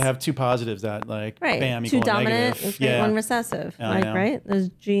knows? You could have two positives that bam, two equal dominant, negative. One recessive. Right? Those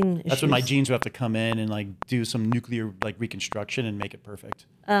gene issues. That's when my genes would have to come in and do some nuclear reconstruction and make it perfect.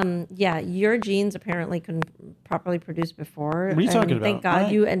 Your genes apparently couldn't properly produce before. What are you talking about? Thank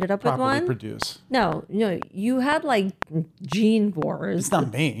God you ended up with one. Produce. No, you had gene wars. It's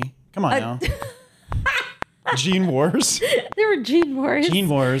not me. Come on now. Gene wars? There were gene wars. Gene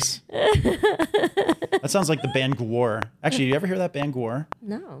wars. That sounds like the band Gwar. Actually, you ever hear that band Gwar?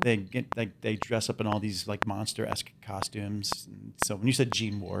 No. They dress up in all these monster-esque costumes. So when you said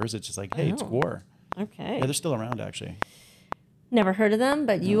Gene Wars, it's just hey, it's Gwar. Okay. Yeah, they're still around actually. Never heard of them,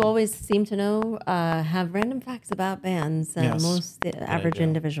 but you always seem to know, have random facts about bands than most the average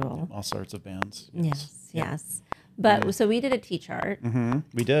individual. All sorts of bands. Yes. But so we did a T-chart.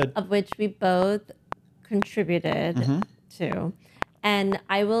 We did. Of which we both contributed to. And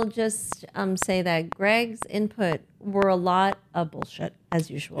I will just say that Greg's input were a lot of bullshit, as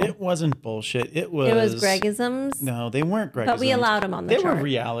usual. It wasn't bullshit. It was Gregisms. No, they weren't Gregisms. But we allowed them on the chart. They were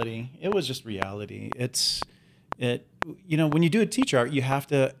reality. It was just reality. When you do a T-chart, you have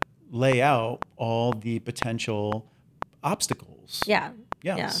to lay out all the potential obstacles. Yeah.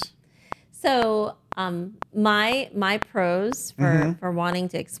 Yes. Yeah. So My pros for wanting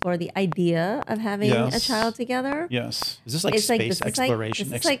to explore the idea of having a Yes. child together. Yes. Is this like It's space this is exploration?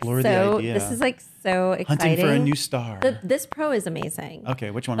 this is Explore so, the idea. This is like so exciting. Hunting for a new star. This pro is amazing.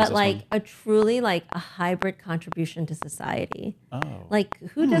 Okay, which one is But this like one? a truly like a hybrid contribution to society. Oh. Like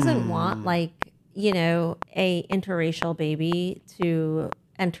who doesn't want like, a interracial baby to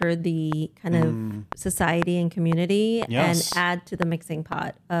enter the kind of society and community Yes. and add to the mixing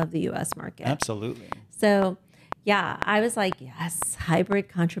pot of the US market. Absolutely. So, yeah, I was like, yes, hybrid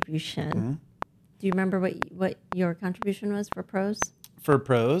contribution. Do you remember what your contribution was for pros? For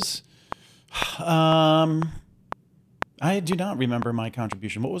pros, I do not remember my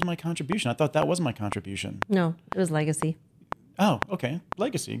contribution. What was my contribution? I thought that was my contribution. No, it was legacy. Oh, okay.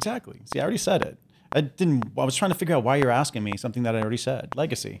 Legacy, exactly. See, I already said it. I was trying to figure out why you're asking me something that I already said.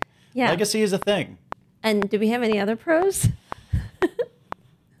 Legacy. Yeah. Legacy is a thing. And do we have any other pros?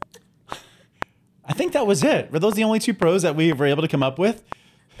 I think that was it. Were those the only two pros that we were able to come up with?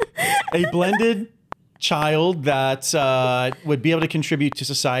 A blended child that would be able to contribute to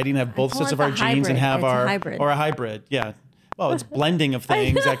society and have both call sets it of our the genes and hybrid. have It's a our hybrid. or a hybrid. Yeah. Well, it's blending of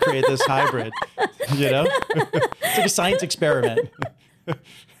things that create this hybrid. It's like a science experiment.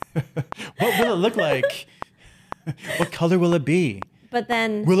 What will it look like? What color will it be? But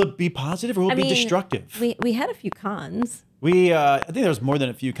then Will it be positive or will it be destructive? We had a few cons. I think there was more than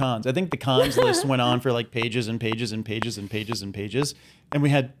a few cons. I think the cons list went on for like pages and pages and pages and pages and pages, and we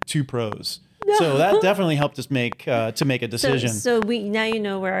had two pros. So that definitely helped us make a decision. So we now you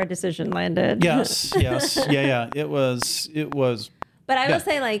know where our decision landed. Yes. Yeah. It was. But I Yeah. will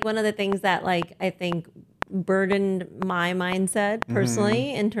say, like, one of the things that, like, I think burdened my mindset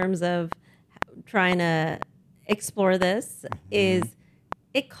personally in terms of trying to explore this is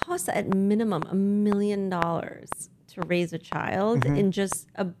it costs at minimum $1 million to raise a child in just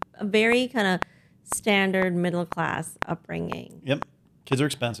a very kind of standard middle class upbringing. Yep. Kids are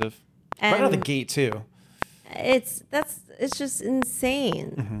expensive. Right out of the And gate too. it's just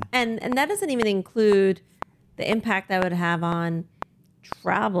insane. And that doesn't even include the impact that would have on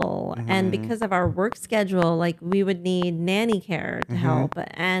travel. And because of our work schedule, like we would need nanny care to help.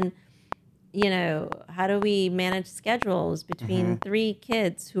 And how do we manage schedules between three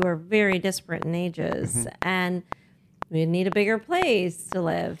kids who are very disparate in ages? And we need a bigger place to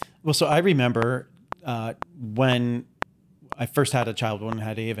live. Well, so I remember when I first had a child, when I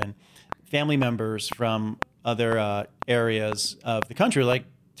had Avon, family members from other areas of the country were like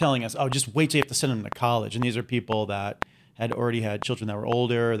telling us, oh, just wait till you have to send them to college. And these are people that had already had children that were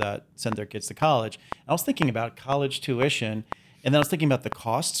older that sent their kids to college. I was thinking about college tuition. And then I was thinking about the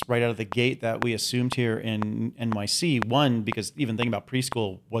costs right out of the gate that we assumed here in NYC. One, because even thinking about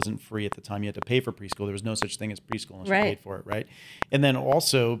preschool wasn't free at the time. You had to pay for preschool. There was no such thing as preschool unless you Right. paid for it, right? And then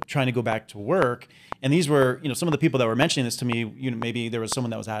also trying to go back to work. And these were, some of the people that were mentioning this to me, maybe there was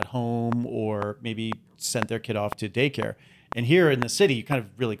someone that was at home or maybe sent their kid off to daycare. And here in the city, you kind of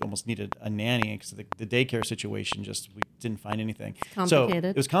really almost needed a nanny because the daycare situation we didn't find anything. So Complicated.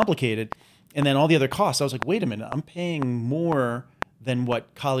 it was complicated. And then all the other costs, I was like, wait a minute, I'm paying more than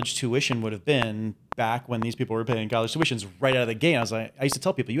what college tuition would have been back when these people were paying college tuitions right out of the gate. I used to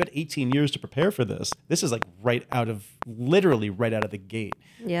tell people, you had 18 years to prepare for this. This is like literally right out of the gate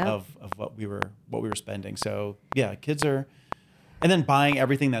Yeah. of what we were spending. So yeah, kids are, and then buying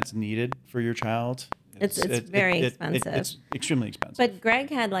everything that's needed for your child. It's very expensive. It's extremely expensive. But Greg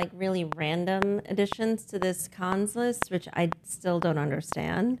had like really random additions to this cons list, which I still don't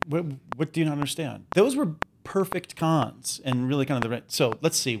understand. What do you not understand? Those were perfect cons and really kind of so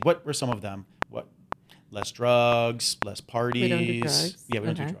let's see, what were some of them? What? Less drugs, less parties. We don't do drugs. Yeah, we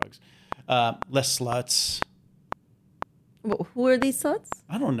don't do Okay. drugs. Less sluts. Who are these sluts?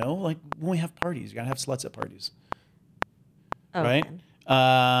 I don't know. Like when we have parties, you gotta have sluts at parties, Oh, right? okay.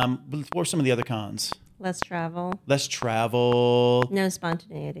 What were some of the other cons? Less travel, Less travel. no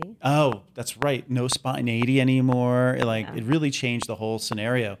spontaneity. Oh, that's right. No spontaneity anymore. Yeah. It really changed the whole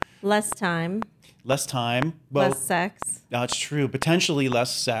scenario. Less time, Less time. Well, less sex. that's true. Potentially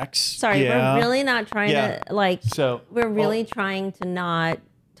less sex. Sorry, Yeah. we're really not trying Yeah. to like. So We're really trying to not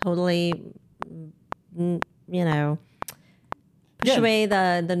totally, push Yeah. away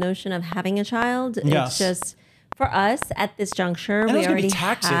the notion of having a child. Yes. It's just for us at this juncture, it we was gonna be already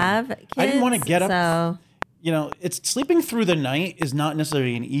taxing. have kids. I didn't wanna get up- So it's sleeping through the night is not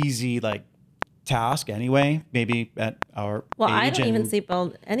necessarily an easy task anyway. Maybe at our well, age I don't even and- sleep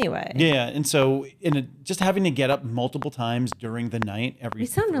well anyway. Yeah, and so just having to get up multiple times during the night every We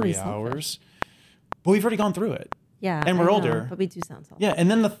sound 3 really hours. But we've already gone through it. Yeah, And I we're know, older. but we do sound selfish. Yeah, and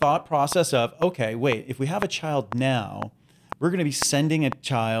then the thought process of, okay, wait, if we have a child now, we're going to be sending a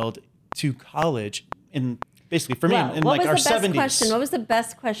child to college in basically for me Well, in what like was our the best 70s. question? What was the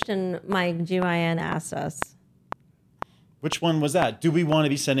best question my GYN asked us? Which one was that? Do we want to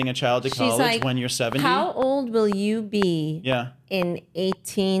be sending a child to She's college like, when you're 70? how old will you be Yeah. in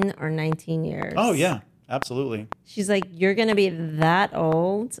 18 or 19 years? Oh, yeah. Absolutely. She's like, you're going to be that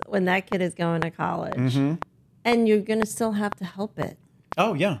old when that kid is going to college. Mm-hmm. And you're going to still have to help it.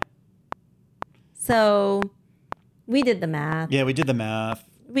 Oh, yeah. So we did the math. Yeah, we did the math.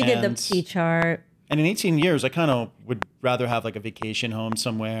 We did the T chart. And in 18 years, I kind of would rather have like a vacation home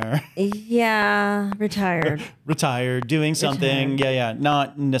somewhere. Yeah, retired. Retired, doing something. Retired. Yeah.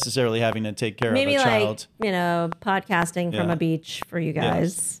 Not necessarily having to take care Maybe of a like, child. podcasting from Yeah. a beach for you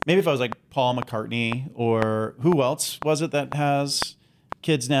guys. Maybe if I was like Paul McCartney or who else was it that has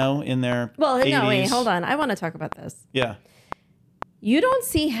kids now in their Well, 80s? no, wait, hold on. I want to talk about this. Yeah. You don't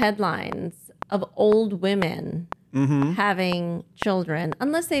see headlines of old women having children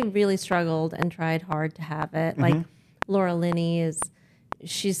unless they really struggled and tried hard to have it. Like Laura Linney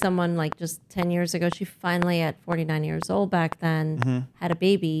she's someone like just 10 years ago, she finally at 49 years old back then had a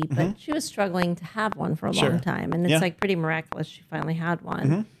baby, but she was struggling to have one for a long time. And it's like pretty miraculous she finally had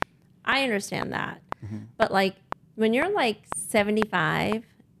one. I understand that. But like when you're like 75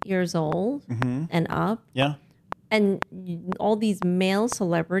 years old and up, Yeah. and all these male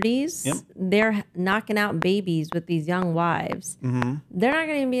celebrities, they're knocking out babies with these young wives. They're not going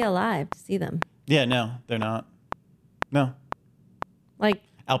to even be alive to see them. Yeah, no, they're not. No. Like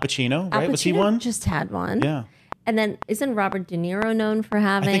Al Pacino, right? Al Was he Pacino one? just had one. Yeah. And then isn't Robert De Niro known for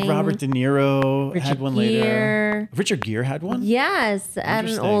having? I think Robert De Niro Richard had one Gere. later. Richard Gere had one? Yes, at an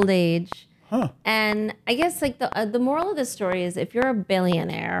Interesting. old age. Huh. And I guess like the moral of the story is if you're a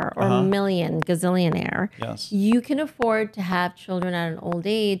billionaire or million gazillionaire, Yes. you can afford to have children at an old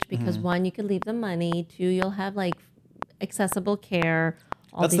age because one, you could leave them money. Two, you'll have like accessible care.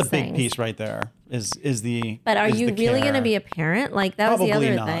 All That's these the big things. piece right there. Is the But are is you the really going to care. be a parent? Like that was the Probably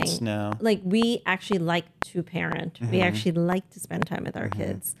other not, thing. no. Like we actually like to parent. We actually like to spend time with our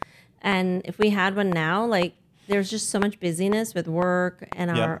kids. And if we had one now, like there's just so much busyness with work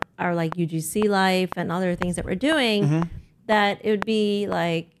and our like UGC life and other things that we're doing that it would be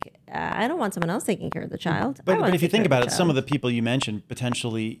like I don't want someone else taking care of the child. I But wanna if you take think care about of it, the some of child. the people you mentioned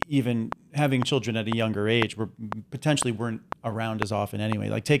potentially even having children at a younger age were potentially weren't around as often anyway.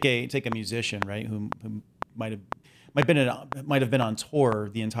 Like take a musician, right, who might have been on tour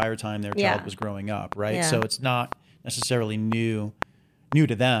the entire time their child was growing up, right? Yeah. So it's not necessarily new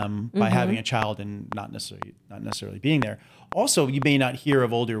to them by having a child and not necessarily being there. Also, you may not hear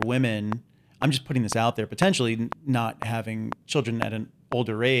of older women. I'm just putting this out there, potentially not having children at an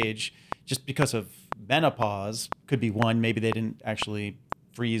older age just because of menopause could be one. Maybe they didn't actually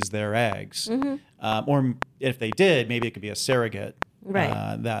freeze their eggs, or if they did, maybe it could be a surrogate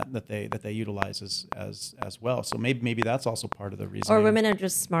that they utilize as well. So maybe that's also part of the reason. Or women are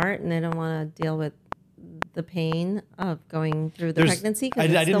just smart and they don't want to deal with the pain of going through the pregnancy because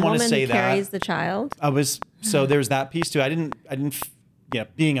it's I didn't the want woman to say who that. carries the child. So there's that piece too. I didn't. Yeah,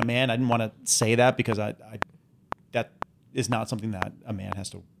 being a man, I didn't want to say that because I that is not something that a man has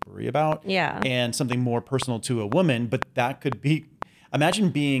to worry about. Yeah. And something more personal to a woman, but that could be. Imagine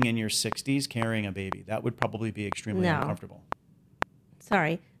being in your 60s carrying a baby. That would probably be extremely uncomfortable.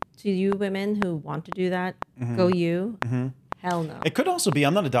 Sorry. To you women who want to do that, go you. Hell no. It could also be.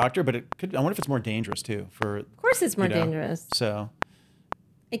 I'm not a doctor, but it could. I wonder if it's more dangerous too. Of course, it's more dangerous. So.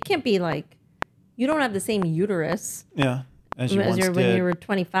 It can't be like you don't have the same uterus Yeah. As you once when did. you were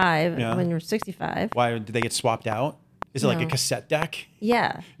 25, Yeah. when you were 65. Why did they get swapped out? Is it like a cassette deck?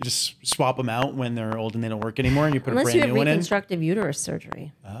 Yeah. You just swap them out when they're old and they don't work anymore, and you put Unless a you brand have new one in. reconstructive uterus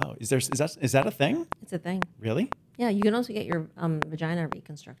surgery. Oh, is that a thing? It's a thing. Really? Yeah, you can also get your vagina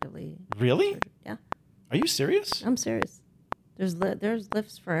reconstructively. Really? Yeah, Are you serious? I'm serious. There's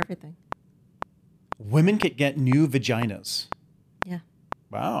lifts for everything. Women could get new vaginas. Yeah.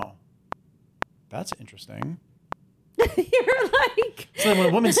 Wow, that's interesting. You're like, So when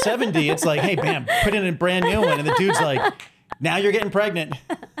a woman's 70, it's like, hey, bam, put in a brand new one, and the dude's like, now you're getting pregnant.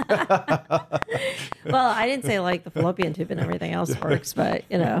 well, I didn't say like the fallopian tube and everything else works, but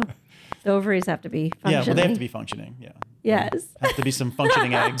the ovaries have to be functioning. Yeah, well, they have to be functioning. Yeah. Yes. Have to be some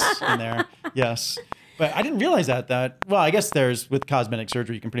functioning eggs in there. Yes. But I didn't realize well, I guess with cosmetic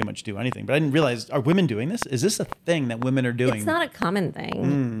surgery, you can pretty much do anything. But I didn't realize, are women doing this? Is this a thing that women are doing? It's not a common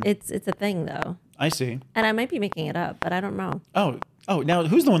thing. It's a thing though. I see. And I might be making it up, but I don't know. Oh, now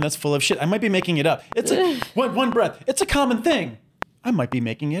who's the one that's full of shit? I might be making it up. It's one breath. It's a common thing. I might be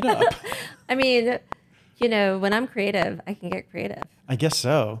making it up. I mean, when I'm creative, I can get creative. I guess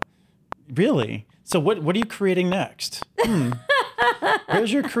so. Really? So what are you creating next?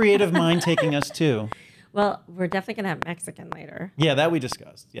 Where's your creative mind taking us to? Well, we're definitely gonna have Mexican later. Yeah, that we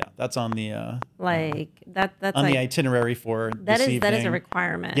discussed. Yeah, that's on the That's on like the itinerary for that this is that is a evening.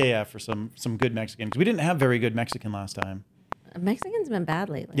 requirement. Yeah, for some good Mexican, because we didn't have very good Mexican last time. Mexican's been bad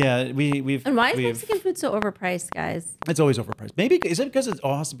lately. Yeah, we've. And why is we've, Mexican food so overpriced, guys? It's always overpriced. Maybe is it because it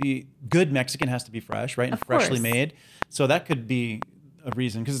all has to be good Mexican has to be fresh, right, and Of freshly course. made. So that could be a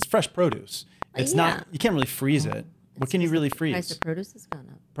reason, because it's fresh produce. It's not. You can't really freeze it. What can you really freeze? Price of produce has gone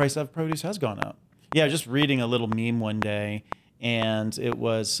up. Price of produce has gone up. Yeah, I was just reading a little meme one day, and it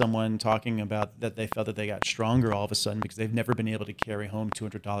was someone talking about that they felt that they got stronger all of a sudden because they've never been able to carry home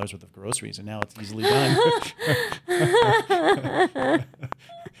 $200 worth of groceries, and now it's easily done.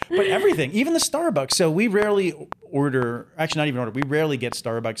 But everything, even the Starbucks. So we rarely order. Actually, not even order. We rarely get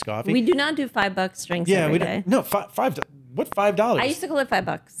Starbucks coffee. We do not do $5 drinks yeah, every we day. don't. No, five. What $5? I used to call it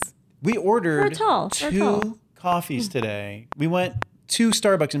 $5. We ordered For a tall. coffees today. We went to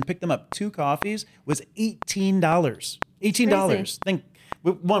Starbucks and picked them up. 2 coffees was $18. $18. Think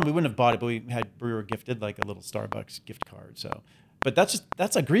we wouldn't have bought it, but we were gifted like a little Starbucks gift card. So, but that's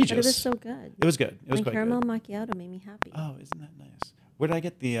egregious. But it was so good. It was good. It was My quite caramel good. macchiato made me happy. Oh, isn't that nice? Where did I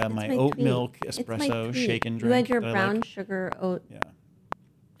get the my my oat treat. milk It's my espresso treat. shaken drink? You had your that I brown like? sugar oat Yeah.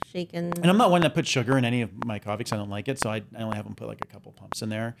 shaken. And I'm not one that puts sugar in any of my coffee because I don't like it. So I only have them put like a couple pumps in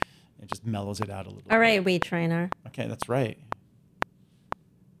there. It just mellows it out a little All bit. right, weight trainer. Okay, that's right.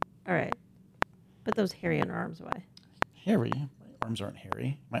 All right. Put those hairy underarms away. Hairy. My arms aren't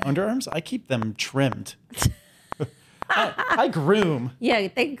hairy. My underarms, I keep them trimmed. I groom. Yeah,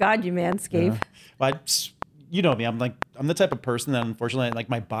 thank God you manscape. But you know me. I'm the type of person that unfortunately like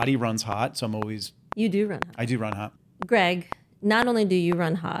my body runs hot. So I'm always You do run hot. I do run hot. Greg, not only do you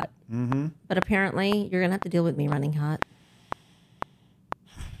run hot, but apparently you're going to have to deal with me running hot.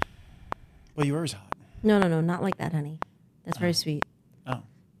 Well, yours hot. No, not like that, honey. That's very sweet. Oh,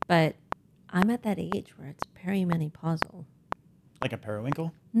 But I'm at that age where it's perimenopausal. like a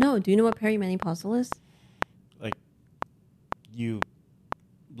periwinkle. No, do you know what perimenopausal is? Like you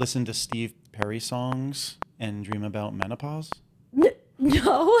listen to Steve Perry songs and dream about menopause.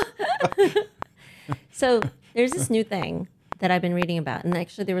 No. So there's this new thing that I've been reading about. And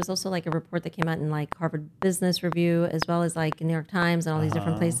actually there was also like a report that came out in like Harvard Business Review, as well as like New York Times and all these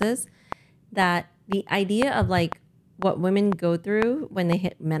different places, that the idea of like what women go through when they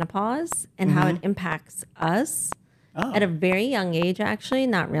hit menopause and how it impacts us at a very young age, actually,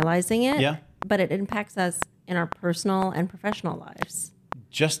 not realizing it. Yeah. But it impacts us in our personal and professional lives.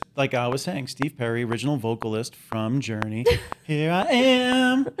 Just like I was saying, Steve Perry, original vocalist from Journey. Here I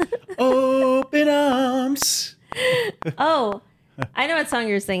am, open arms. Oh, I know what song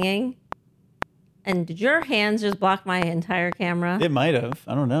you're singing. And did your hands just block my entire camera? It might have.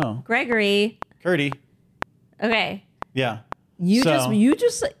 I don't know. Gregory. Kirti. Okay. Yeah. He So-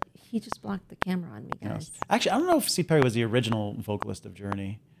 just blocked the camera on me, guys. Actually, I don't know if Steve Perry was the original vocalist of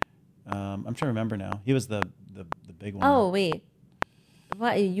Journey. I'm trying to remember now. He was the big one. Oh, wait.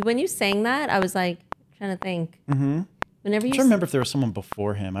 When you sang that, I was like trying to think. Mm-hmm. Whenever I'm you trying to remember if there was someone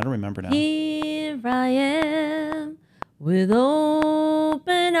before him. I don't remember now. Here I am with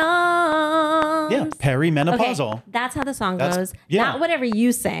open arms. Yeah, perimenopausal. Okay, that's how the song That's- goes. yeah. Not whatever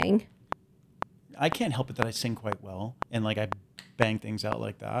you sang. I can't help it that I sing quite well and like I bang things out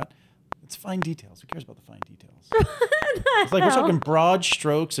like that. It's fine details. Who cares about the fine details? It's like we're talking broad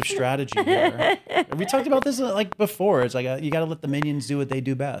strokes of strategy here. We talked about this like before. It's like you got to let the minions do what they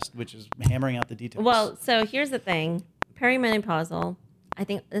do best, which is hammering out the details. Well, so here's the thing. Perimenopausal. I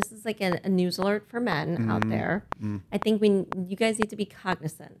think this is like a news alert for men out there. I think you guys need to be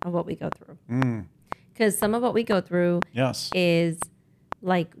cognizant of what we go through. Because some of what we go through yes. is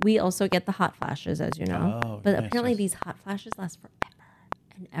like we also get the hot flashes, as you know. Oh, but nice, apparently nice. these hot flashes last forever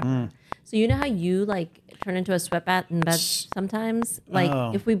and ever. So you know how you like turn into a sweatbat in bed sometimes? Like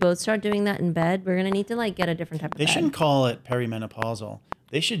Oh. if we both start doing that in bed, we're gonna need to like get a different type of They bed. shouldn't call it perimenopausal.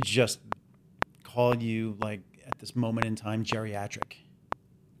 They should just call you like at this moment in time geriatric.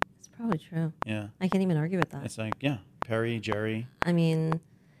 It's probably true. Yeah. I can't even argue with that. It's like, yeah, Perry, Jerry. I mean,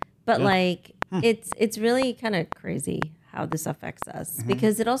 but Yeah. like it's really kind of crazy how this affects us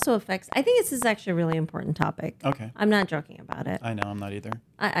because it also affects. I think this is actually a really important topic. Okay. I'm not joking about it. I know, I'm not either.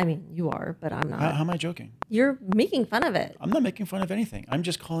 I mean, you are, but I'm not. How am I joking? You're making fun of it. I'm not making fun of anything. I'm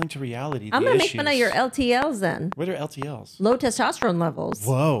just calling to reality. I'm the gonna issues. make fun of your LTLs then. What are LTLs? Low testosterone levels.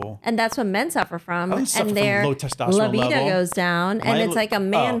 Whoa. And that's what men suffer from. I don't suffer And from their low testosterone libido level. goes down, and My it's like a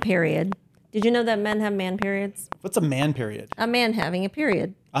man oh. period. Did you know that men have man periods? What's a man period? A man having a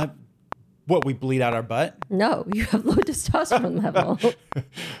period. What, we bleed out our butt? No, you have low testosterone level.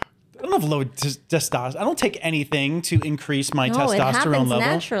 I don't don't have low testosterone. I don't take anything to increase my No, testosterone it happens level.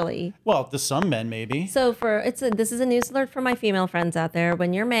 naturally. Well, to some men, maybe. So this is a news alert for my female friends out there.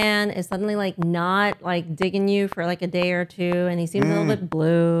 When your man is suddenly like not like digging you for like a day or two, and he seems a little bit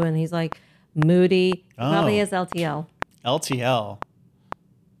blue, and he's like moody, he probably has LTL. LTL.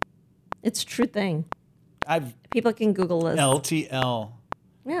 It's a true thing. I've People can Google this. LTL.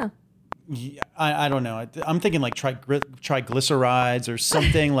 Yeah. Yeah, I don't know. I'm thinking like triglycerides or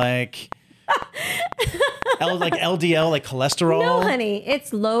something like like LDL, like cholesterol. No, honey,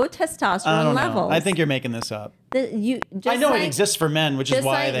 it's low I testosterone don't levels. know. I think you're making this up. I I know it exists for men, which is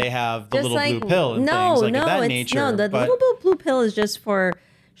why they have the little blue pill and things like of that nature. No, the little blue pill is just for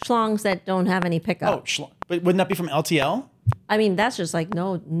schlongs that don't have any pickup. But wouldn't that be from LTL? I mean, that's just like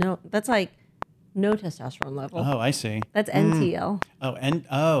no, that's like no testosterone level. Oh, I see. That's NTL.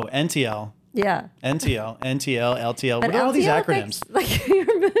 NTL. Yeah. NTL, LTL. But What are all these LTL acronyms? affects, like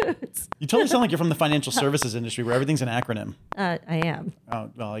your moods. You totally sound like you're from the financial services industry where everything's an acronym. I am. Oh,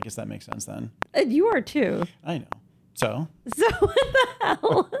 well, I guess that makes sense then. And you are too. I know. So So what the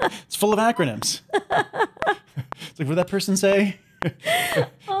hell? it's full of acronyms. It's like, what did that person say?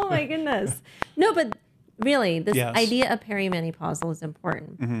 Oh my goodness. No, but really, this Yes. idea of perimenopausal is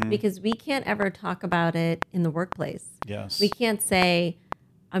important because we can't ever talk about it in the workplace. Yes. We can't say,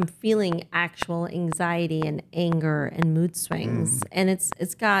 I'm feeling actual anxiety and anger and mood swings. And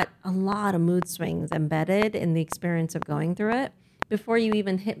it's got a lot of mood swings embedded in the experience of going through it before you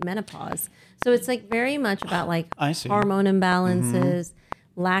even hit menopause. So it's like very much about like I see. hormone imbalances,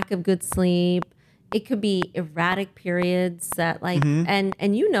 lack of good sleep. It could be erratic periods that like,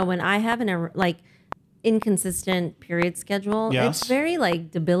 and you know, when I have like inconsistent period schedule, Yes. it's very like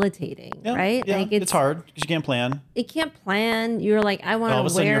debilitating, Yeah, right? yeah, Like it's hard because you can't plan. It can't plan. You're like, I want All of a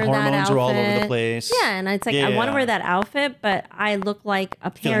to sudden wear your that hormones outfit. are all over the place. Yeah, and it's like I want to wear that outfit, but I look like a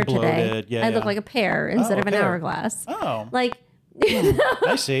pear Feeling today. bloated. Yeah, I look yeah. like a pear instead Oh, of a an pear. hourglass. Oh, Like,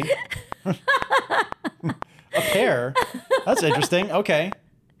 I see. A pear. That's interesting. Okay.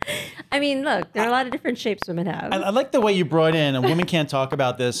 I mean, look, there are a lot of different shapes women have. I like the way you brought in a women can't talk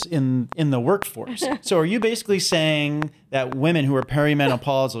about this in the workforce. So are you basically saying that women who are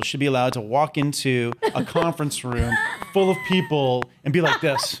perimenopausal should be allowed to walk into a conference room full of people and be like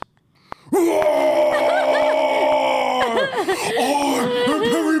this? I'm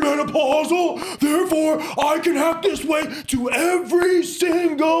perimenopausal, therefore I can act this way to every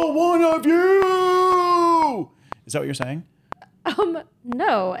single one of you. Is that what you're saying?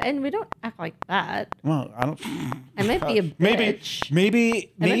 No, and we don't act like that. Well, I don't. I might be a bitch.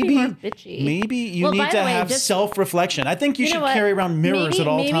 Maybe might be more bitchy. maybe you Well, need by to the way, have just- self-reflection. I think you should know what? carry around mirrors at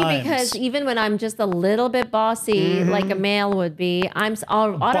all maybe times. Because even when I'm just a little bit bossy, like a male would be, I'm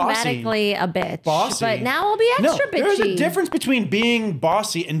automatically a bitch. Bossy. But now I'll be extra bitchy. There's a difference between being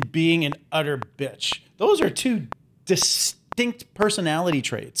bossy and being an utter bitch. Those are two distinct personality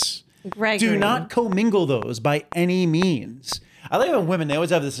traits. Gregory. Do not commingle those by any means. I like when women, they always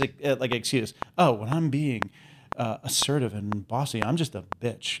have this like excuse. Oh, when I'm being assertive and bossy, I'm just a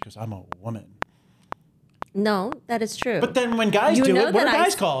bitch because I'm a woman. No, that is true. But then when guys You do know it, what are that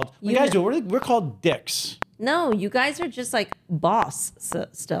guys called? When you guys know- do it, we're called dicks. No, you guys are just like boss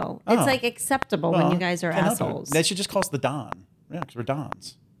still. It's Oh. like acceptable when Well, you guys are can't help it. assholes. They should just call us the Don. Yeah, because we're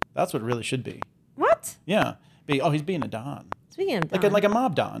Dons. That's what it really should be. What? Yeah. He's being a Don. Speaking of Like Don, a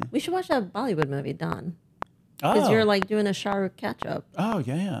mob Don. we should watch a Bollywood movie, Don. Oh. Because you're like doing a Shah Rukh catch up. Oh,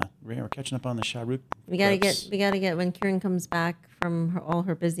 yeah. We're catching up on the Shah Rukh We gotta clips. get when Kieran comes back from all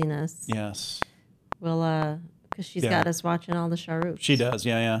her busyness. Yes. We'll because she's Yeah. got us watching all the Shah Rukh. She does,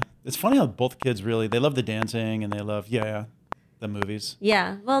 yeah. It's funny how both kids really, they love the dancing and they love, the movies.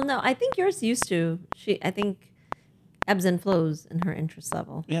 Yeah. Well, no, I think yours used to. I think ebbs and flows in her interest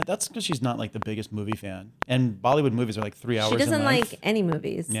level. Yeah, that's because she's not like the biggest movie fan. And Bollywood movies are like 3 hours She doesn't in length. like any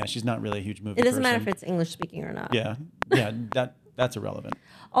movies. Yeah, she's not really a huge movie It doesn't matter if person. it's English speaking or not. Yeah, that's irrelevant.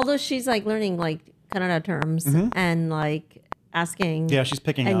 Although she's like learning like Kannada terms and like asking. Yeah, she's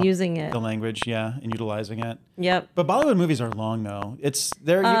picking and up using it. the language, and utilizing it. Yep. But Bollywood movies are long though. It's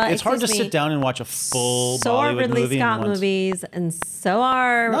hard to excuse me. sit down and watch a full So are Bollywood Ridley movie. Scott in once. movies, and so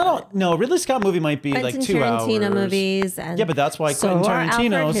are No, Ridley Scott movie might be Quentin like 2 hours. Tarantino movies. And Yeah, but that's why so Quentin are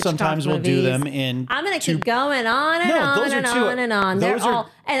Alfred Tarantino Hitchcock sometimes will do movies. them in. I'm gonna two- keep going on and No, on those are and two- on and on. They're those are- all.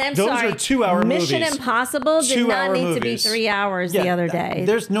 And I'm those sorry. are 2-hour Mission movies. Impossible did not 2-hour need to be movies. 3 hours Yeah, the other day.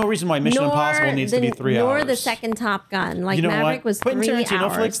 There's no reason why Mission Impossible needs to be 3 hours. Nor the second Top Gun. Like You know Maverick what? was Quentin 3 Tarantino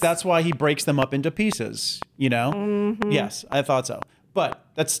hours. flicks, that's why he breaks them up into pieces, you know? Mm-hmm. Yes, I thought so. But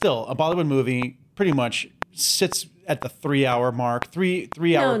that's still, a Bollywood movie pretty much sits at the 3-hour mark, three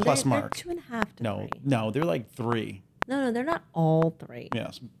hour plus they're mark. 2.5 to No, 3. no, they're like 3. No, they're not all 3.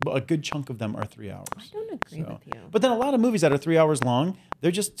 Yes, but a good chunk of them are 3 hours. I don't agree with you. But then a lot of movies that are 3 hours long, they're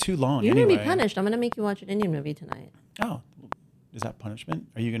just too long. You're anyway. going to be punished. I'm going to make you watch an Indian movie tonight. Oh, is that punishment?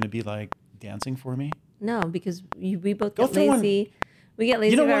 Are you going to be like dancing for me? No, because we both Go get through lazy. We get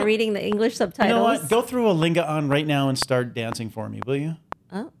lazy about reading the English subtitles. You know what? Go through a linga on right now and start dancing for me, will you?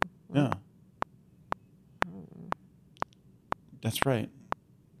 Oh. Yeah. That's right.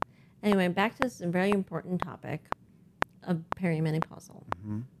 Anyway, back to this very important topic of perimenopausal.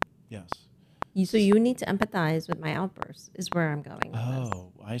 Mm-hmm. Yes. So you need to empathize with my outbursts is where I'm going with this.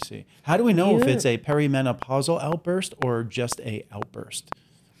 Oh, I see. How do we know if it's a perimenopausal outburst or just a outburst?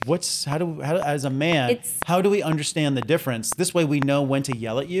 How as a man, how do we understand the difference? This way we know when to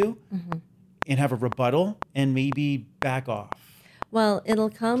yell at you and have a rebuttal and maybe back off. Well, it'll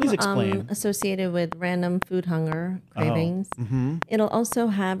come Please explain. Associated with random food hunger cravings. Oh. Mm-hmm. It'll also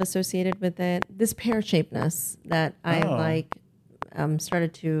have associated with it this pear-shapedness that I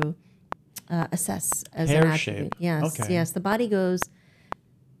started to assess as an attribute. Yes, Okay. yes. The body goes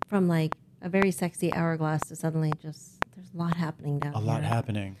from like a very sexy hourglass to suddenly just there's a lot happening down here. A lot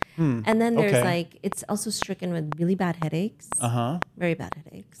happening. And then there's it's also stricken with really bad headaches. Very bad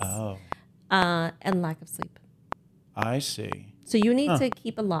headaches. Oh. And lack of sleep. I see. So you need to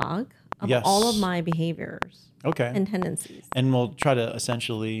keep a log of all of my behaviors and tendencies. And we'll try to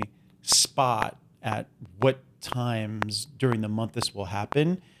essentially spot at what times during the month this will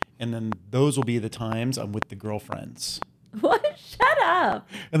happen. And then those will be the times I'm with the girlfriends. What? Shut up.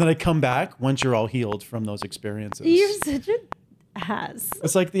 And then I come back once you're all healed from those experiences. You're such an ass.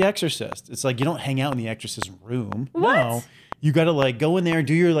 It's like The Exorcist. It's like you don't hang out in the exorcist room. What? No. You got to like go in there,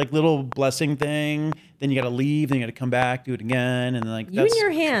 do your like little blessing thing. Then you got to leave. Then you got to come back, do it again. And then like you and your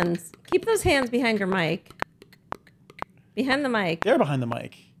hands. Keep those hands behind your mic. Behind the mic. They're behind the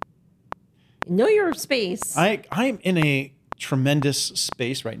mic. Know your space. I'm in a tremendous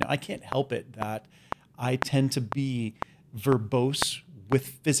space right now. I can't help it that I tend to be verbose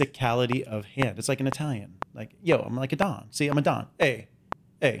with physicality of hand. It's like an Italian. Like, yo, I'm like a Don. See, I'm a Don. Hey,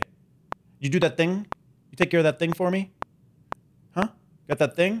 you do that thing? You take care of that thing for me? Huh? Got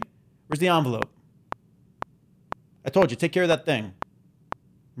that thing? Where's the envelope? I told you, take care of that thing.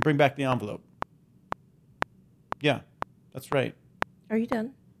 And bring back the envelope. Yeah, that's right. Are you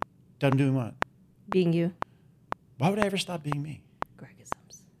done? Done doing what? Being you. Why would I ever stop being me?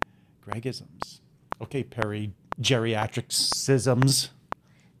 Gregisms. Okay, geriatricsisms.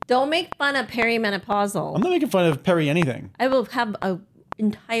 Don't make fun of perimenopausal. I'm not making fun of Perry anything. I will have an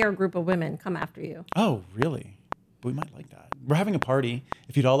entire group of women come after you. Oh, really? We might like that. We're having a party.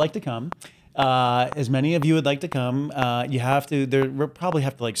 If you'd all like to come, as many of you would like to come, you have to. We'll probably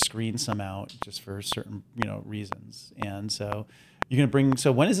have to like screen some out just for certain reasons. And so you're gonna bring.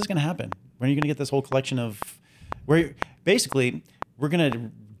 So when is this gonna happen? When are you gonna get this whole collection of? We're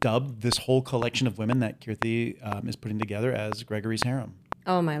gonna dub this whole collection of women that Kirti is putting together as Gregory's harem.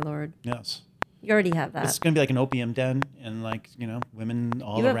 Oh my lord! Yes. You already have that. It's going to be like an opium den and like, women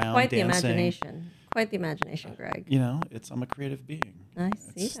all around dancing. You have quite the imagination. Quite the imagination, Greg. I'm a creative being. I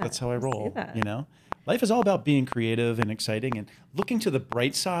see that. That's how I roll, Life is all about being creative and exciting and looking to the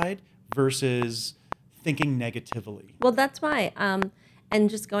bright side versus thinking negatively. Well, that's why. And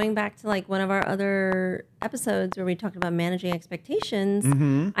just going back to like one of our other episodes where we talked about managing expectations,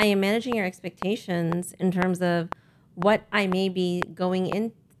 I am managing your expectations in terms of what I may be going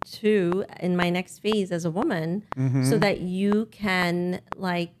into in my next phase as a woman so that you can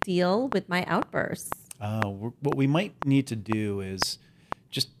like deal with my outbursts. What we might need to do is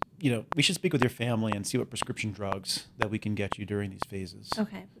just, we should speak with your family and see what prescription drugs that we can get you during these phases.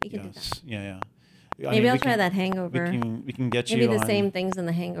 Okay, we can do that. Yeah. Maybe I'll try that hangover. We can get you maybe the same things in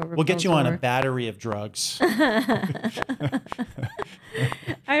the hangover. We'll get you on a battery of drugs.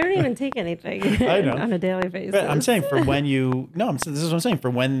 I don't even take anything on a daily basis. But I'm saying for when this is what I'm saying.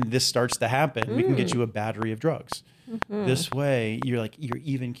 For when this starts to happen, we can get you a battery of drugs. This way, you're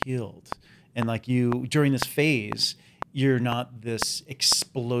even keeled. And like during this phase, you're not this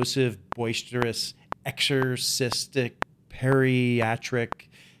explosive, boisterous, exorcistic,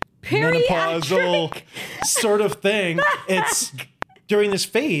 menopausal sort of thing. It's during this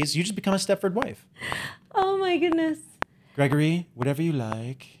phase, you just become a Stepford wife. Oh my goodness. Gregory, whatever you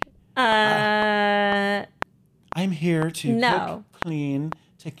like. I'm here to cook, clean,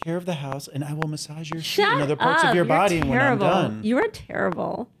 take care of the house, and I will massage your feet and other parts of your body when I'm done. You are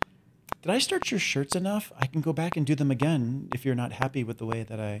terrible. Did I start your shirts enough? I can go back and do them again if you're not happy with the way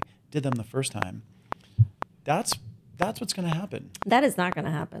that I did them the first time. That's what's going to happen. That is not going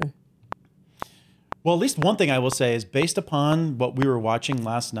to happen. Well, at least one thing I will say is based upon what we were watching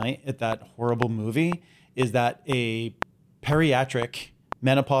last night at that horrible movie is that a periatric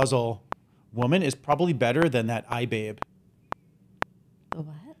menopausal woman is probably better than that iBabe. The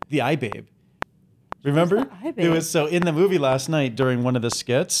what? The iBabe. Remember? iBabe? It was so in the movie last night during one of the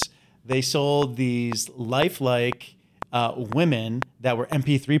skits, they sold these lifelike women that were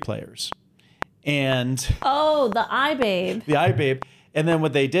MP3 players. And Oh, the iBabe. the iBabe. And then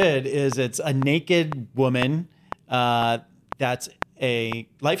what they did is it's a naked woman that's a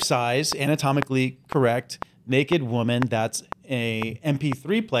life-size, anatomically correct naked woman that's a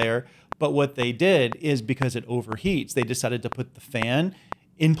MP3 player. But what they did is because it overheats, they decided to put the fan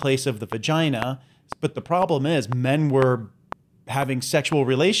in place of the vagina. But the problem is men were having sexual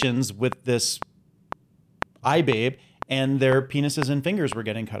relations with this iBabe, and their penises and fingers were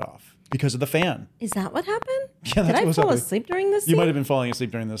getting cut off because of the fan. Is that what happened? Yeah, that's Did I what was fall happening. asleep during this You scene? might have been falling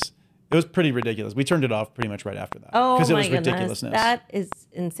asleep during this. It was pretty ridiculous. We turned it off pretty much right after that. Oh because it my was goodness. ridiculousness. That is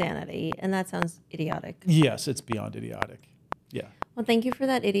insanity. And that sounds idiotic. Yes, it's beyond idiotic. Yeah. Well, thank you for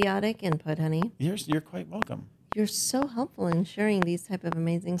that idiotic input, honey. You're quite welcome. You're so helpful in sharing these type of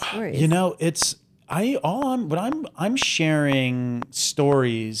amazing stories. You know, I'm sharing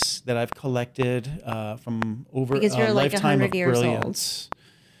stories that I've collected from over Because you're a like lifetime 100 of years old. brilliance.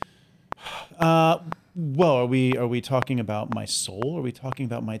 Well, are we talking about my soul? Or are we talking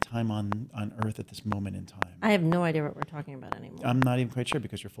about my time on Earth at this moment in time? I have no idea what we're talking about anymore. I'm not even quite sure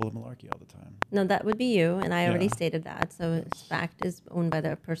because you're full of malarkey all the time. No, that would be you, and I already Yeah. stated that. So fact is owned by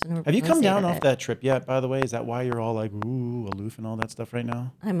the person who. Have you come down stated off it. that trip yet, by the way? Is that why you're all like, ooh, aloof and all that stuff right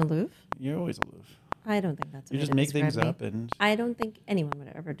now? I'm aloof. You're always aloof. I don't think that's. A You way just to make things describe me. up and... I don't think anyone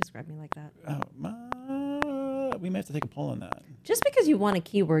would ever describe me like that. we may have to take a poll on that. Just because you won a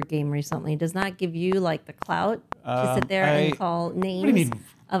keyword game recently does not give you like the clout to sit there and call names mean?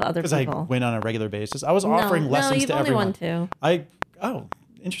 of other Because I people. win on a regular basis. I was offering lessons you've to only everyone. won two.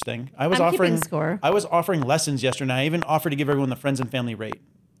 Interesting. I was I'm keeping offering score. I was offering lessons yesterday. I even offered to give everyone the friends and family rate.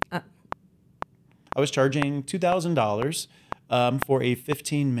 I was charging $2,000 for a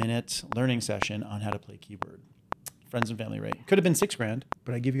 15-minute learning session on how to play keyboard. Friends and family rate. Could have been $6,000,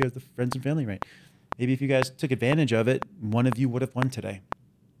 but I give you guys the friends and family rate. Maybe if you guys took advantage of it, one of you would have won today.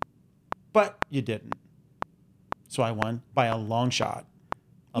 But you didn't. So I won by a long shot.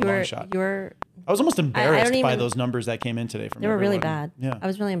 Long shot. I was almost embarrassed by those numbers that came in today from They were really everyone. bad. Yeah. I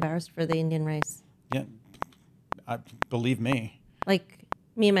was really embarrassed for the Indian race. Yeah. Believe me. Like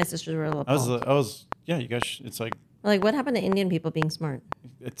me and my sisters were a little. Yeah, you guys, it's like, Like, what happened to Indian people being smart?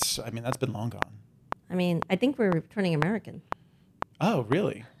 that's been long gone. I mean, I think we're turning American. Oh,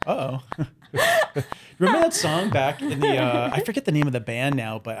 really? Uh-oh. Remember that song back in the, I forget the name of the band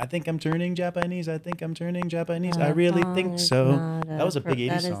now, but I think I'm turning Japanese. I think I'm turning Japanese. I really Song think is so. not That was a big 80s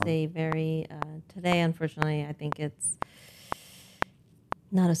That song. is a very, today, unfortunately, I think it's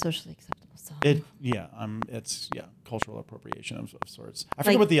not a socially acceptable song. It's cultural appropriation of sorts. I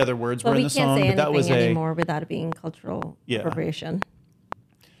forget Like, what the other words But were we in the can't song, say but that was anything anymore without it being cultural Yeah. appropriation.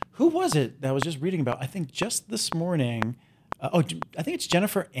 Who was it that I was just reading about? I think just this morning. I think it's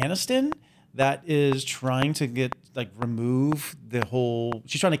Jennifer Aniston that is trying to remove the whole.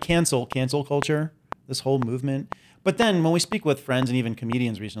 She's trying to cancel culture, this whole movement. But then when we speak with friends and even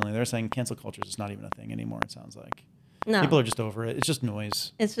comedians recently, they're saying cancel culture is just not even a thing anymore. It sounds like No. people are just over it. It's just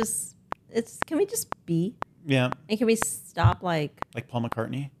noise. Can we just be? Yeah, And can we stop like Paul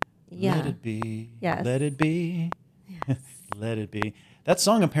McCartney. Yeah. Let it be. Yes. Let it be. Let it be. That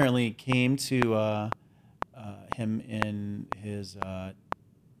song apparently came to him in his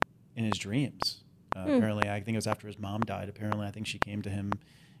dreams. Apparently, I think it was after his mom died. Apparently, I think she came to him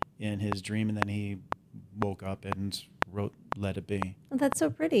in his dream, and then he woke up and wrote "Let It Be." Oh, that's so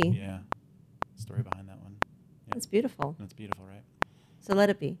pretty. Yeah, story behind that one. Yeah. That's beautiful. That's beautiful, right? So let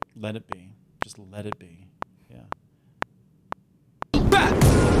it be. Let it be. Just let it be.